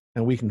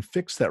 and we can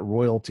fix that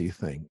royalty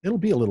thing. It'll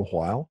be a little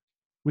while.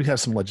 We have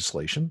some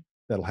legislation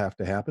that'll have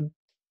to happen,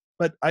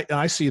 but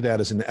I see that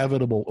as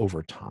inevitable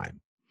over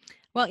time.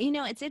 Well,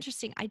 it's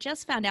interesting. I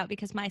just found out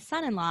because my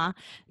son-in-law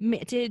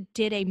did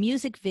a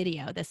music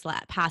video this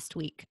past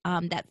week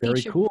that Very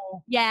featured.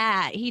 cool.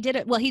 Yeah, he did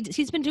it. Well,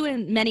 he's been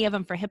doing many of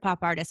them for hip hop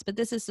artists, but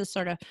this is the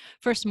sort of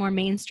first more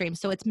mainstream.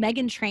 So it's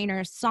Meghan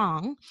Trainor's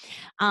song,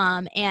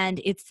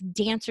 and it's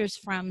dancers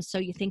from So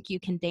You Think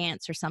You Can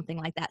Dance or something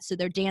like that. So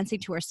they're dancing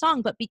to her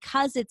song, but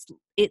because it's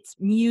it's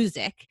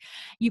music,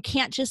 you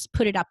can't just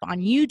put it up on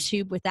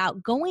YouTube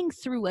without going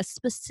through a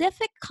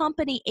specific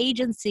company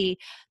agency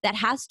that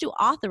has to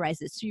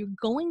authorize it. So you're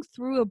going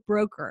through a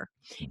broker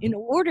in Mhm.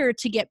 order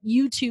to get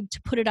YouTube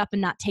to put it up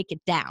and not take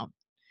it down.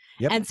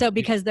 Yep. And so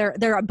because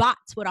there are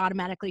bots would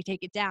automatically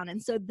take it down.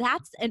 And so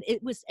and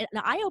it was an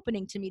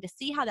eye-opening to me to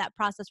see how that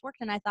process worked.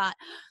 And I thought,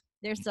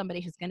 there's somebody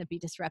who's going to be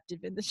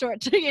disruptive in the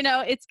short term.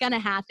 It's going to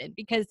happen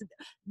because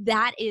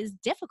that is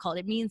difficult.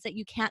 It means that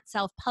you can't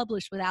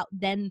self-publish without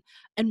then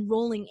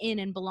enrolling in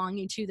and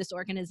belonging to this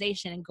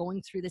organization and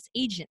going through this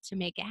agent to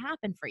make it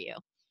happen for you.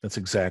 That's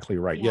exactly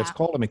right. Yeah, it's Yeah.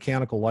 called a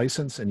mechanical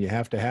license, and you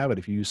have to have it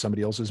if you use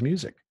somebody else's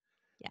music.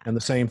 Yeah. And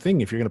the same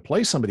thing, if you're going to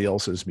play somebody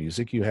else's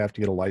music, you have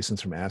to get a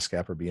license from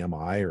ASCAP or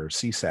BMI or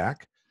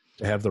CSAC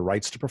to have the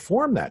rights to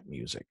perform that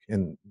music.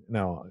 And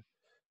now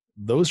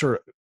those are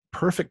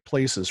perfect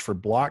places for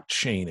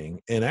blockchaining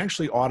and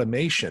actually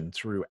automation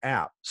through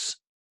apps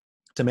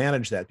to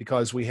manage that,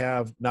 because we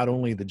have not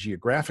only the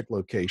geographic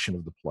location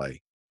of the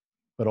play,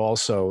 but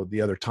also the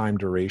other time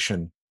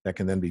duration that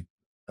can then be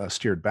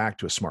steered back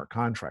to a smart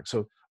contract.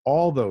 So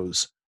all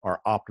those are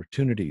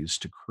opportunities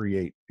to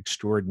create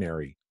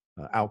extraordinary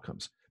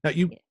outcomes. Now,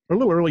 you a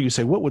little early, you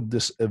say, what would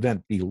this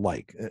event be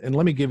like? And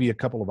let me give you a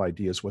couple of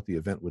ideas what the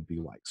event would be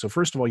like. So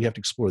first of all, you have to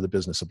explore the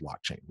business of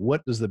blockchain.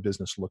 What does the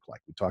business look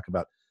like? We talk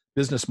about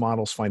business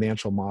models,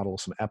 financial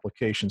models, some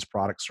applications,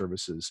 product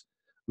services.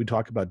 We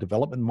talk about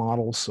development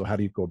models. So how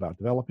do you go about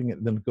developing it?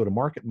 And then go to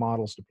market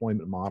models,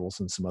 deployment models,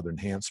 and some other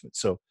enhancements.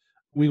 So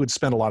we would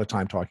spend a lot of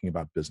time talking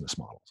about business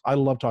models. I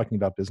love talking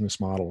about business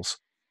models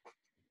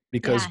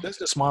because Yeah.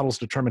 business models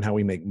determine how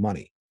we make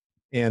money.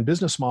 And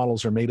business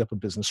models are made up of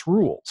business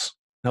rules.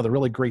 Now, the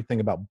really great thing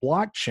about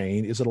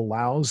blockchain is it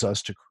allows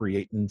us to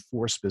create and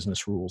enforce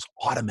business rules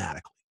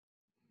automatically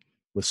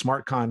with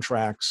smart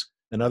contracts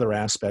and other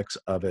aspects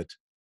of it.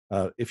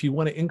 If you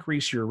want to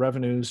increase your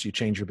revenues, you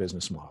change your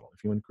business model.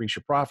 If you increase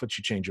your profits,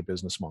 you change your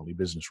business model, your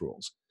business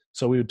rules.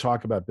 So we would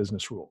talk about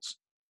business rules.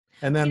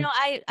 And then,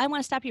 I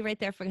want to stop you right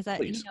there because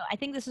please. I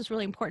think this is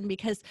really important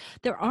because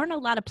there aren't a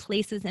lot of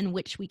places in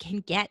which we can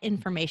get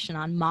information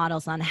on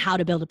models on how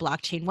to build a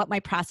blockchain, what my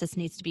process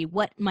needs to be,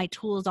 what my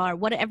tools are,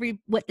 what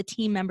the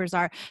team members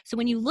are. So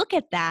when you look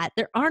at that,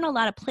 there aren't a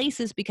lot of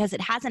places because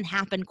it hasn't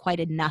happened quite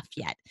enough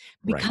yet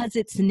Right. because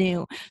it's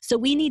new. So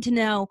we need to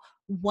know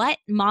what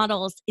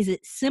models is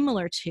it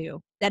similar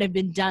to that have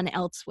been done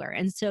elsewhere.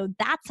 And so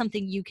that's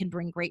something you can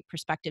bring great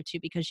perspective to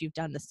because you've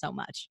done this so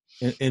much.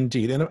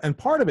 Indeed. And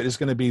part of it is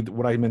going to be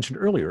what I mentioned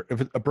earlier. If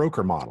a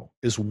broker model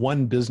is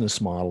one business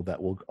model that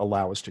will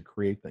allow us to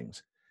create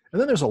things. And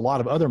then there's a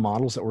lot of other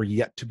models that were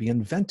yet to be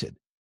invented.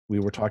 We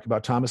were talking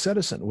about Thomas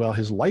Edison. Well,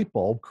 his light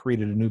bulb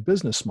created a new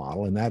business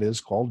model, and that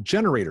is called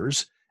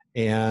generators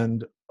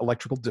and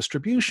electrical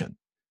distribution.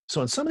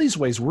 So in some of these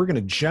ways, we're going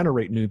to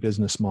generate new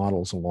business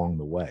models along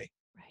the way.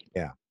 Right.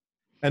 Yeah.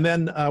 And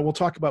then we'll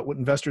talk about what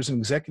investors and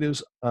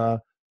executives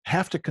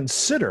have to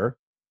consider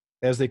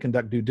as they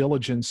conduct due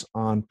diligence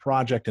on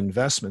project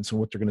investments and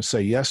what they're going to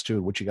say yes to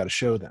and what you got to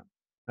show them.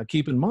 Now,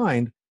 keep in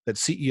mind that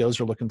CEOs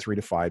are looking 3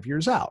 to 5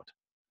 years out.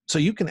 So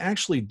you can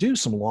actually do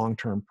some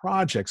long-term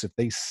projects if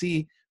they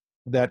see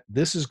that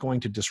this is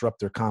going to disrupt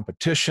their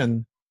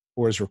competition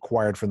or is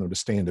required for them to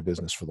stay in the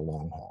business for the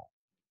long haul.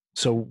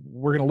 So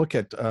we're going to look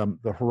at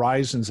the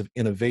horizons of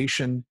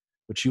innovation,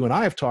 which you and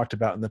I have talked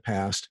about in the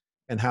past,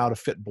 and how to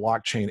fit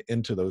blockchain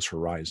into those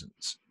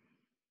horizons.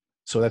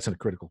 So that's a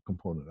critical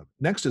component of it.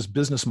 Next is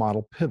business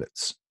model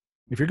pivots.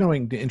 If you're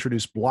going to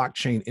introduce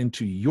blockchain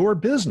into your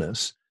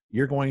business,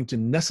 you're going to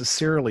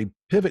necessarily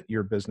pivot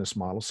your business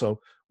model.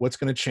 So what's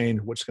going to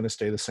change? What's going to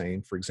stay the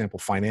same? For example,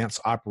 finance,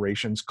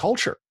 operations,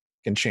 culture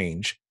can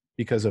change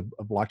because of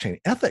blockchain.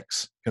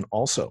 Ethics can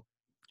also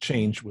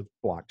change with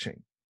blockchain.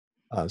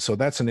 So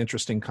that's an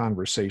interesting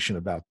conversation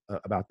about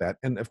that.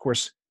 And of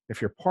course,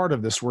 if you're part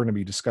of this, we're going to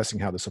be discussing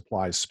how this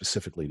applies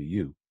specifically to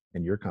you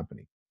and your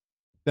company.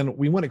 Then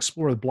we want to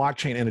explore the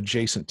blockchain and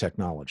adjacent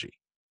technology.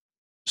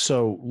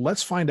 So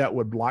let's find out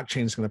what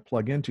blockchain is going to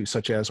plug into,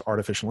 such as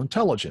artificial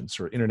intelligence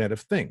or Internet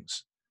of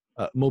Things,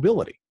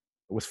 mobility.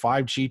 With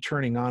 5G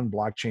turning on,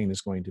 blockchain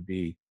is going to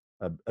be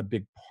a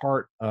big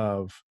part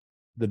of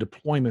the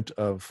deployment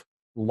of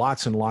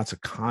lots and lots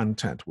of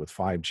content with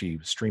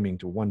 5G streaming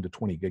to 1 to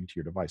 20 gig to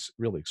your device.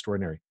 Really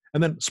extraordinary.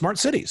 And then smart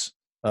cities,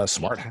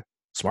 smart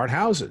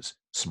houses,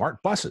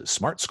 smart buses,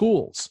 smart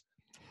schools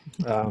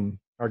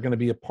are going to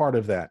be a part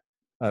of that.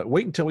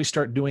 Wait until we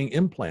start doing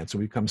implants and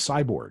we become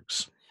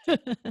cyborgs.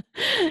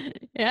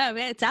 Yeah,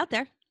 man, it's out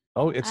there.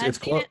 Oh, it's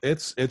close.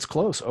 It's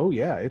close. Oh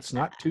yeah, it's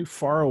not too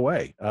far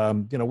away.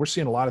 We're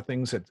seeing a lot of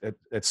things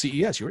at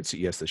CES. You were at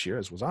CES this year,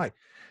 as was I,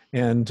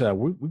 and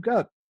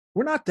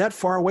we're not that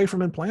far away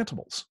from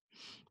implantables.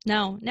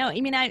 No, no.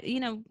 I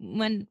mean,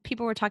 when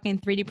people were talking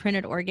 3D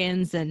printed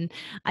organs, and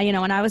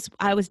when I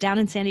was down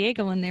in San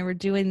Diego when they were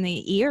doing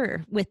the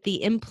ear with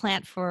the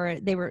implant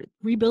they were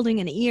rebuilding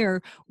an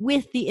ear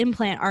with the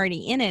implant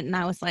already in it, and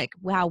I was like,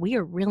 wow, we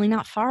are really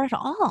not far at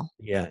all.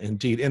 Yeah,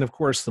 indeed. And of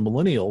course, the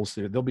millennials,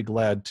 they'll be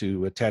glad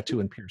to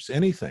tattoo and pierce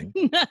anything.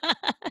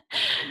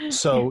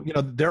 So,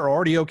 they're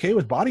already okay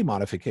with body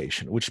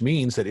modification, which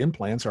means that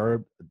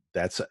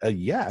that's a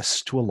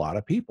yes to a lot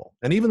of people.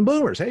 And even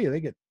boomers, hey,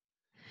 they get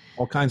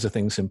all kinds of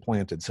things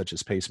implanted, such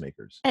as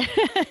pacemakers.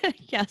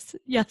 Yes,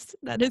 yes,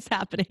 that is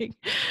happening.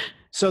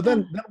 So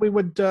then we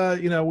would,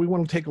 we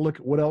want to take a look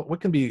at what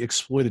can be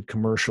exploited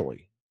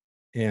commercially,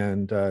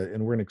 and we're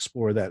going to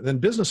explore that. Then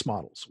business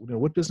models.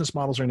 What business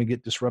models are going to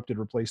get disrupted,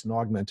 replaced, and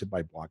augmented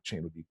by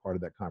blockchain would be part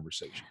of that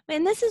conversation.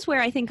 And this is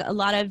where I think a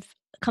lot of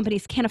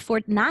companies can't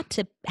afford not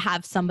to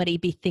have somebody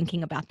be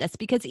thinking about this,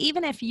 because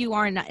even if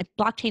if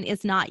blockchain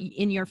is not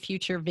in your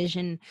future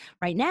vision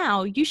right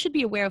now, you should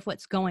be aware of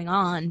what's going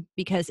on,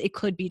 because it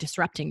could be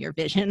disrupting your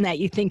vision that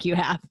you think you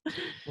have.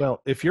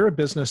 Well, if you're a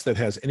business that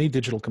has any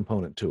digital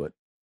component to it,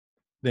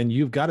 then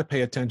you've got to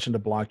pay attention to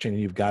blockchain,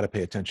 and you've got to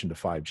pay attention to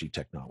 5G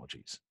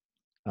technologies.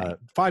 Right.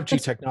 5G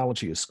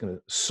technology is going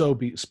to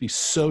be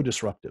so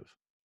disruptive,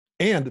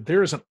 and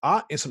there is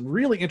some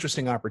really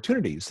interesting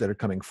opportunities that are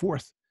coming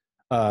forth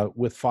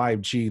with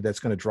 5G that's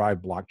going to drive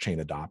blockchain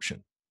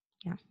adoption.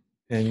 Yeah.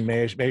 And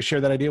may I share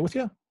that idea with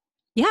you?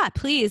 Yeah,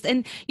 please.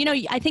 And,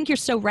 I think you're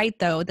so right,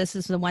 though. This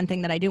is the one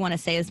thing that I do want to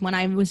say is when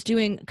I was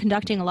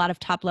conducting a lot of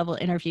top level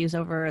interviews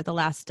over the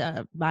last,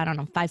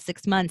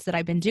 5-6 months that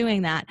I've been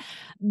doing that,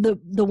 the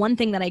one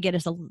thing that I get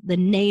is the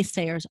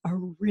naysayers are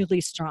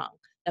really strong.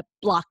 That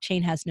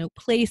blockchain has no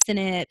place in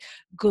it.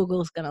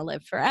 Google's going to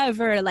live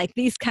forever, like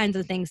these kinds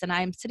of things. And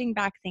I'm sitting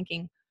back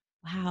thinking,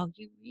 wow,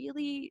 you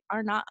really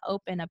are not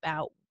open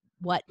about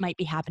what might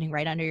be happening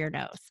right under your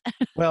nose.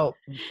 Well,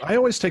 I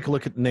always take a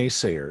look at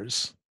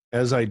naysayers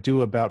as I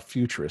do about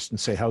futurists and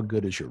say, how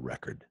good is your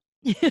record?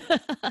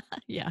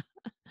 Yeah,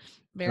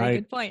 very Right?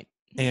 good point.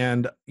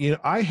 And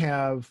I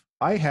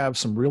have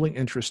some really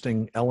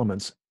interesting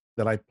elements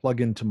that I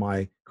plug into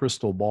my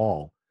crystal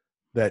ball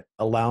that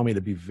allow me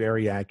to be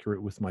very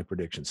accurate with my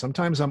predictions.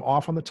 Sometimes I'm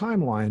off on the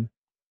timeline,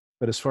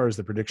 but as far as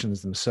the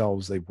predictions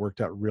themselves, they've worked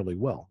out really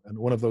well. And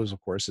one of those,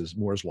 of course, is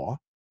Moore's law,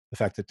 the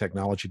fact that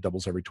technology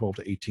doubles every 12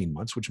 to 18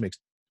 months, which makes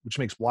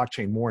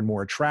blockchain more and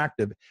more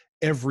attractive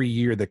every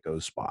year that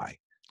goes by.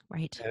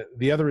 Right.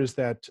 The other is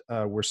that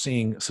we're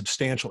seeing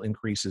substantial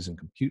increases in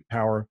compute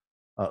power,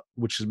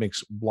 which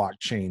makes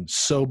blockchain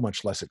so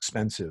much less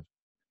expensive.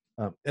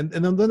 And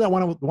then that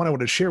one I want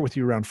to share with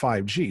you around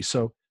 5G.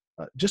 So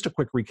just a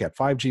quick recap.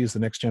 5G is the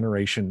next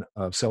generation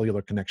of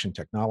cellular connection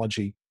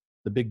technology.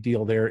 The big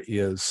deal there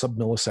is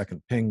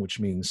sub-millisecond ping, which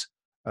means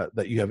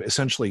that you have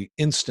essentially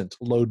instant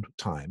load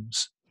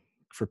times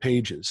for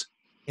pages.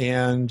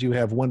 And you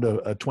have 1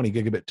 to 20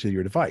 gigabit to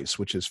your device,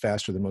 which is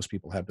faster than most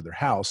people have to their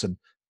house, and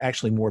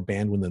actually more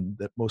bandwidth than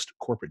that most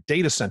corporate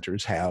data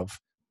centers have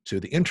to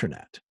the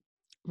internet.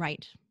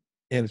 Right.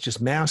 And it's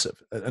just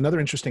massive. Another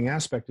interesting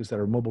aspect is that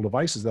our mobile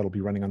devices that'll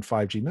be running on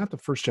 5G, not the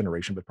first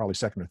generation, but probably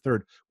second or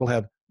third, will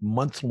have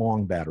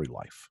month-long battery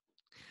life.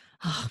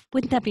 Oh,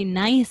 wouldn't that be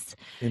nice?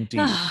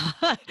 Indeed.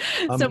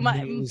 So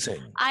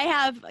Amazing. I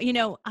have,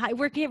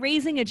 we're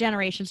raising a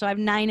generation. So I have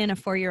 9 and a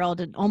 4-year-old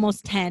and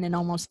almost 10 and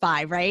almost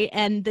 5, right?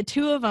 And the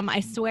two of them,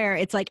 I swear,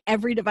 it's like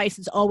every device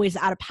is always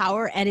out of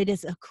power, and it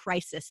is a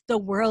crisis. The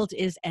world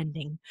is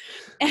ending.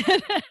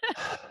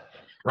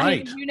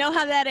 Right. You know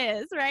how that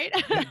is, right?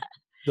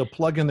 They'll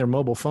plug in their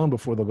mobile phone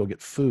before they'll go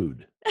get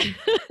food.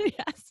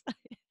 Yes.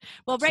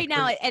 Well, right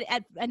now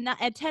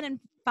at 10 and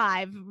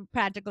 5,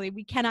 practically,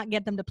 we cannot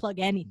get them to plug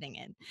anything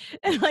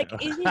in. Like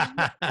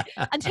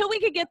until we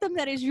could get them,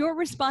 that is your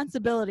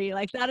responsibility.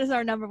 Like that is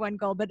our number one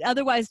goal. But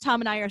otherwise,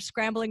 Tom and I are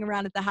scrambling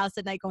around at the house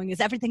at night going, is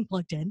everything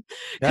plugged in?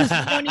 Because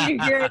we don't need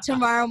to hear it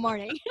tomorrow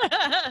morning.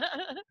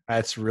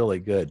 That's really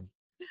good.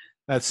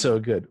 That's so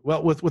good.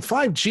 Well, with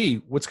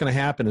 5G, what's going to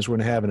happen is we're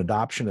going to have an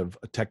adoption of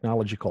a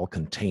technology called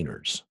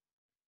containers.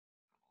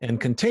 And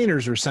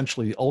containers are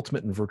essentially the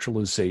ultimate in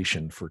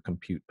virtualization for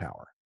compute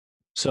power.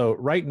 So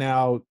right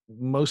now,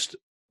 most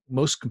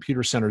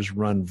computer centers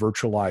run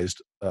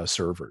virtualized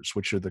servers,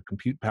 which are the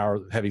compute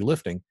power heavy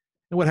lifting.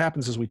 And what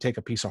happens is we take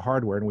a piece of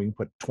hardware and we can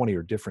put 20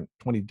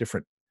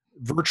 different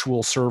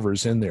virtual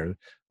servers in there.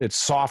 They're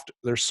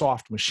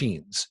soft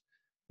machines.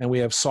 And we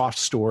have soft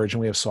storage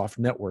and we have soft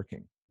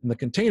networking. And the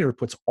container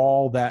puts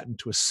all that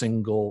into a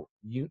single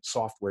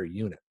software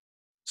unit.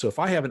 So if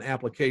I have an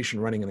application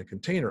running in a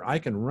container, I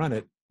can run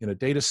it in a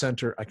data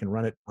center, I can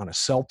run it on a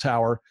cell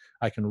tower,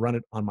 I can run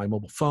it on my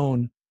mobile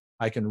phone,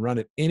 I can run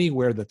it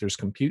anywhere that there's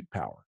compute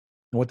power.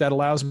 And what that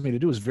allows me to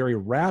do is very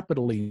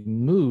rapidly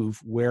move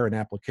where an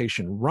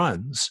application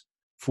runs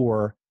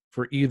for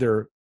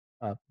either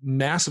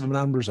massive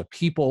numbers of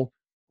people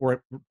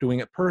or doing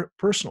it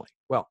personally.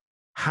 Well,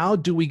 how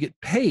do we get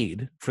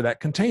paid for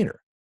that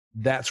container?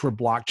 That's where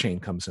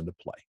blockchain comes into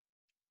play.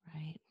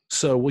 Right.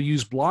 So we'll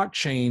use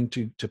blockchain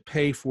to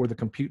pay for the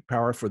compute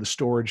power, for the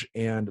storage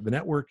and the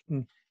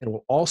networking, and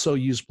will also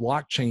use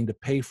blockchain to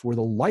pay for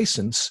the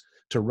license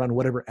to run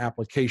whatever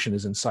application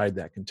is inside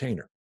that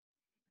container.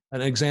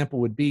 An example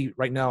would be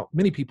right now,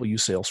 many people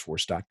use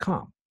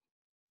Salesforce.com,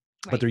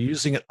 but Right. they're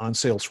using it on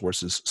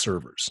Salesforce's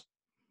servers.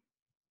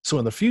 So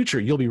in the future,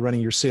 you'll be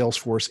running your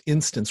Salesforce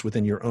instance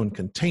within your own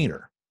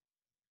container.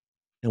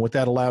 And what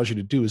that allows you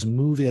to do is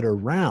move it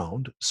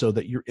around so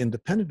that you're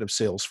independent of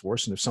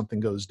Salesforce. And if something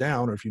goes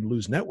down or if you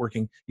lose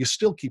networking, you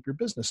still keep your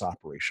business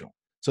operational.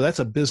 So that's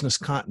a business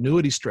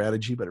continuity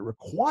strategy, but it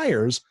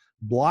requires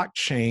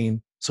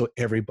blockchain so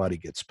everybody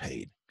gets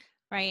paid.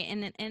 Right.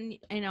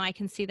 And I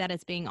can see that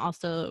as being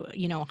also,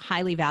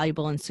 highly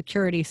valuable in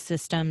security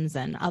systems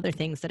and other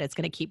things that it's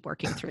going to keep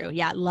working through.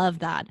 Yeah, I love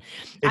that.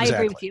 I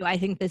agree with Exactly. you. I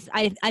think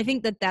I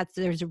think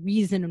there's a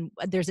reason,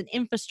 there's an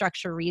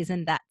infrastructure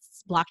reason that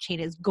blockchain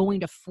is going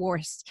to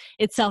force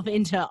itself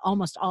into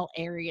almost all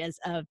areas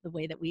of the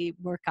way that we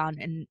work on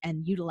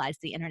and utilize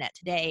the internet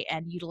today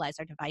and utilize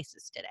our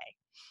devices today.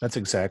 That's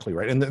exactly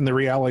right. And the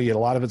reality, a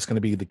lot of it's going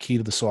to be the key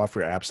to the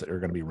software apps that are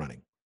going to be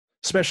running,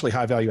 especially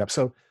high value apps.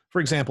 So, for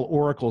example,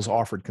 Oracle's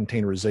offered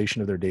containerization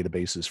of their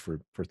databases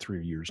for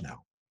 3 years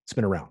now. It's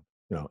been around.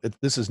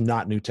 This is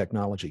not new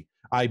technology.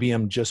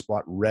 IBM just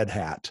bought Red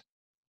Hat,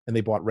 and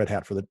they bought Red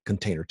Hat for the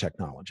container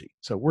technology.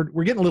 So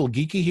we're getting a little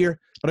geeky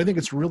here, but I think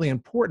it's really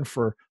important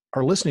for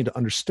our listening to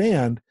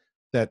understand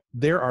that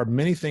there are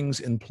many things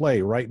in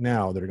play right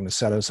now that are going to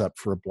set us up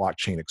for a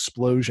blockchain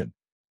explosion.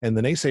 And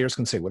the naysayers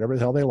can say whatever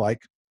the hell they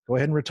like. Go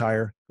ahead and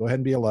retire. Go ahead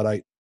and be a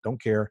Luddite.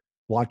 Don't care.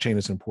 Blockchain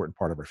is an important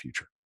part of our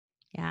future.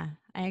 Yeah,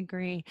 I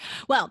agree.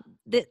 Well,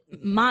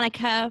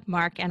 Monica,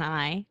 Mark, and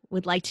I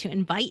would like to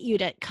invite you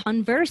to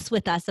converse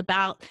with us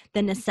about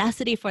the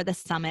necessity for the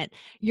summit,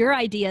 your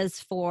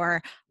ideas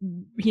for,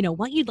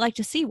 what you'd like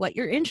to see, what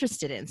you're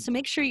interested in. So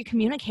make sure you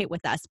communicate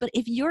with us. But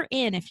if you're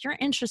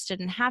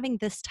interested in having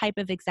this type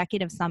of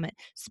executive summit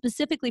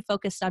specifically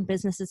focused on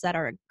businesses that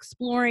are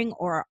exploring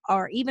or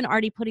are even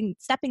already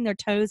stepping their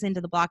toes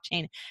into the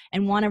blockchain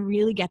and want to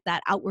really get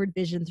that outward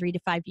vision 3 to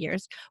 5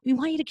 years, we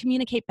want you to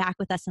communicate back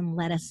with us and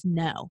let us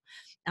know.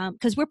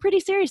 Because we're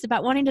pretty serious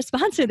about wanting to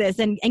sponsor this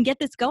and get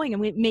this going.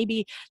 And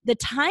maybe the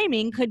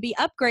timing could be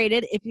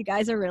upgraded if you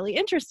guys are really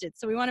interested.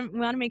 So we want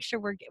to make sure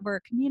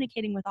we're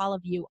communicating with all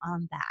of you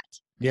on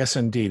that. Yes,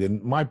 indeed.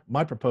 And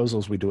my proposal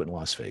is we do it in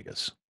Las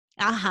Vegas.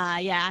 Aha,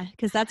 yeah,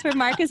 because that's where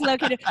Mark is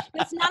located.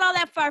 It's not all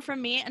that far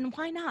from me, and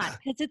why not?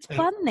 Because it's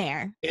fun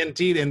there.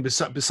 Indeed. And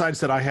besides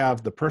that, I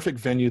have the perfect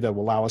venue that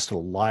will allow us to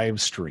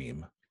live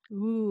stream.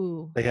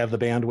 Ooh. They have the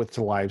bandwidth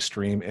to live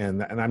stream,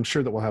 and I'm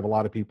sure that we'll have a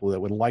lot of people that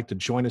would like to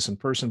join us in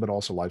person, but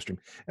also live stream.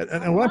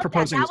 And what I'm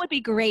proposing that would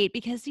be great,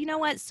 because you know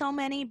what? So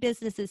many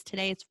businesses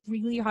today, it's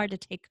really hard to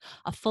take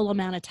a full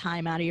amount of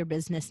time out of your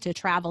business to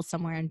travel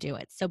somewhere and do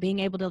it. So being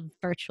able to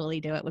virtually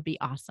do it would be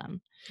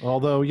awesome.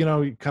 Although,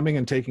 coming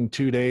and taking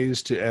 2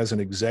 days as an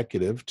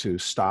executive to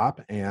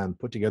stop and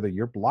put together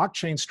your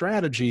blockchain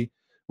strategy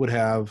would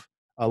have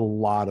a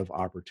lot of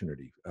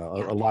opportunity,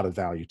 a lot of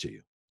value to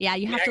you. Yeah,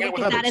 you have to look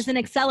at that as an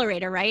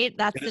accelerator, right?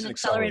 That's an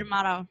accelerator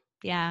model.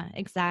 Yeah,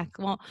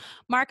 exactly. Well,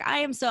 Mark,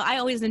 I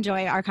always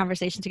enjoy our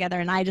conversation together,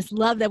 and I just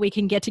love that we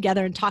can get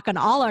together and talk on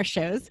all our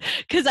shows,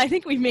 because I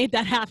think we've made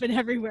that happen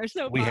everywhere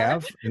so far. We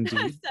have,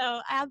 indeed.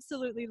 So I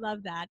absolutely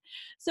love that.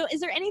 So is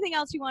there anything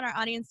else you want our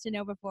audience to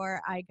know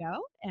before I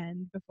go?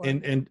 And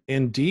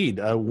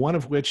indeed, one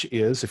of which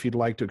is, if you'd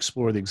like to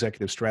explore the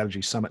Executive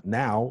Strategy Summit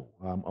now,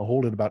 I'll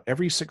hold it about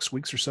every 6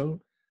 weeks or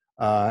so.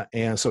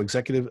 And so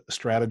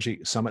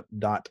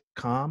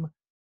executivestrategysummit.com.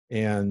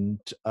 And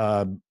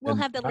we'll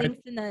have the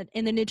links in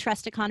the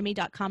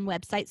newtrusteconomy.com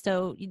website,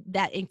 so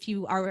that if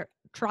you are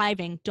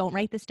driving, don't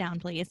write this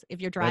down, please.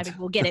 If you're driving,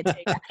 we'll get it to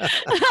you.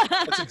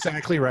 That's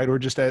exactly right. Or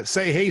just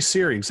say, hey,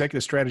 Siri,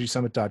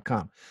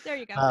 executivestrategysummit.com. There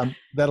you go.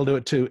 That'll do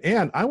it too.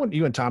 And I want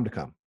you and Tom to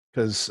come,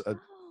 because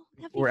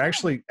we're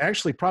actually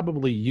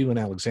probably you and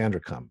Alexandra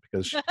come,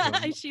 because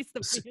she's the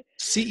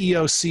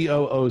CEO,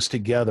 COOs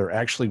together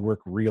actually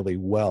work really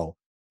well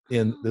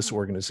in this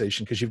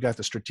organization, because you've got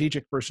the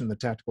strategic person and the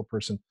tactical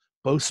person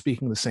both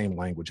speaking the same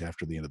language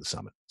after the end of the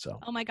summit. So,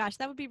 oh my gosh,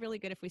 that would be really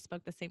good if we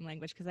spoke the same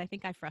language, because I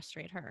think I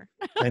frustrate her.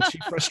 And she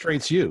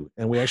frustrates you,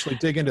 and we actually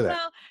dig into that.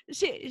 Well,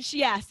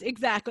 yes,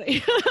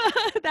 exactly.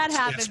 That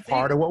happens. It's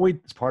part of what we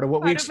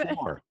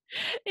explore.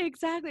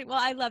 Exactly. Well,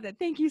 I love it.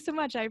 Thank you so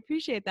much. I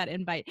appreciate that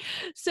invite.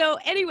 So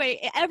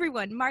anyway,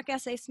 everyone, Mark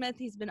S.A. Smith,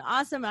 he's been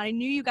awesome. I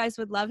knew you guys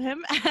would love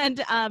him.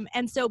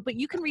 But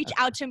you can reach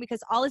out to him,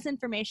 because all his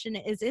information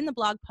is in the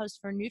blog post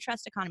for New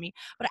Trust Economy.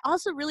 But I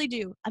also really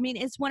do. I mean,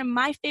 it's one of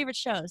my favorite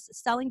shows,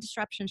 Selling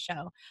Disruption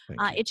Show.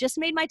 It just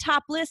made my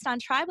top list on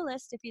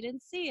Tribalist, if you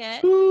didn't see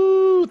it.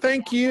 Ooh,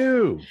 thank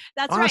you.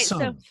 That's awesome.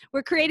 Right. So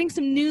we're creating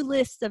some new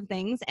lists of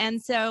things.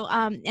 And so,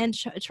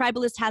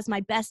 Tribalist has my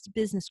best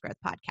business growth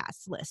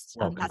podcast list. first.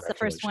 Well, That's the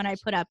first one I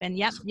congratulations. put up. And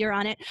yep, you're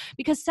on it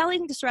because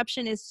selling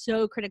disruption is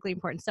so critically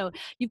important. So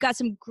you've got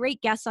some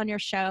great guests on your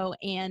show.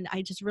 And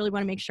I just really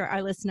want to make sure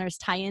our listeners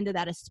tie into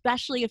that,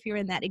 especially if you're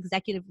in that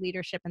executive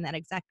leadership and that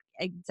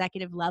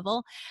executive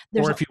level.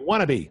 There's Or if you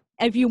want to be.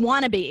 if you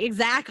want to be,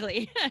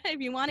 exactly. If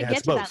you want to Yeah,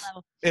 it's get to that both.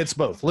 level. It's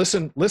both.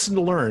 Listen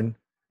to learn.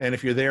 And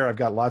if you're there, I've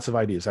got lots of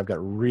ideas. I've got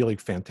really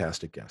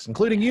fantastic guests,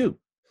 including you.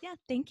 Yeah,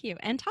 thank you.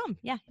 And Tom.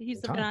 Yeah, he's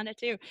And been Tom. on it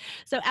too.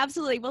 So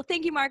absolutely. Well,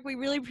 thank you, Mark. We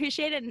really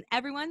appreciate it. And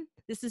everyone,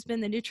 this has been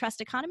the New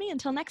Trust Economy.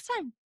 Until next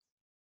time.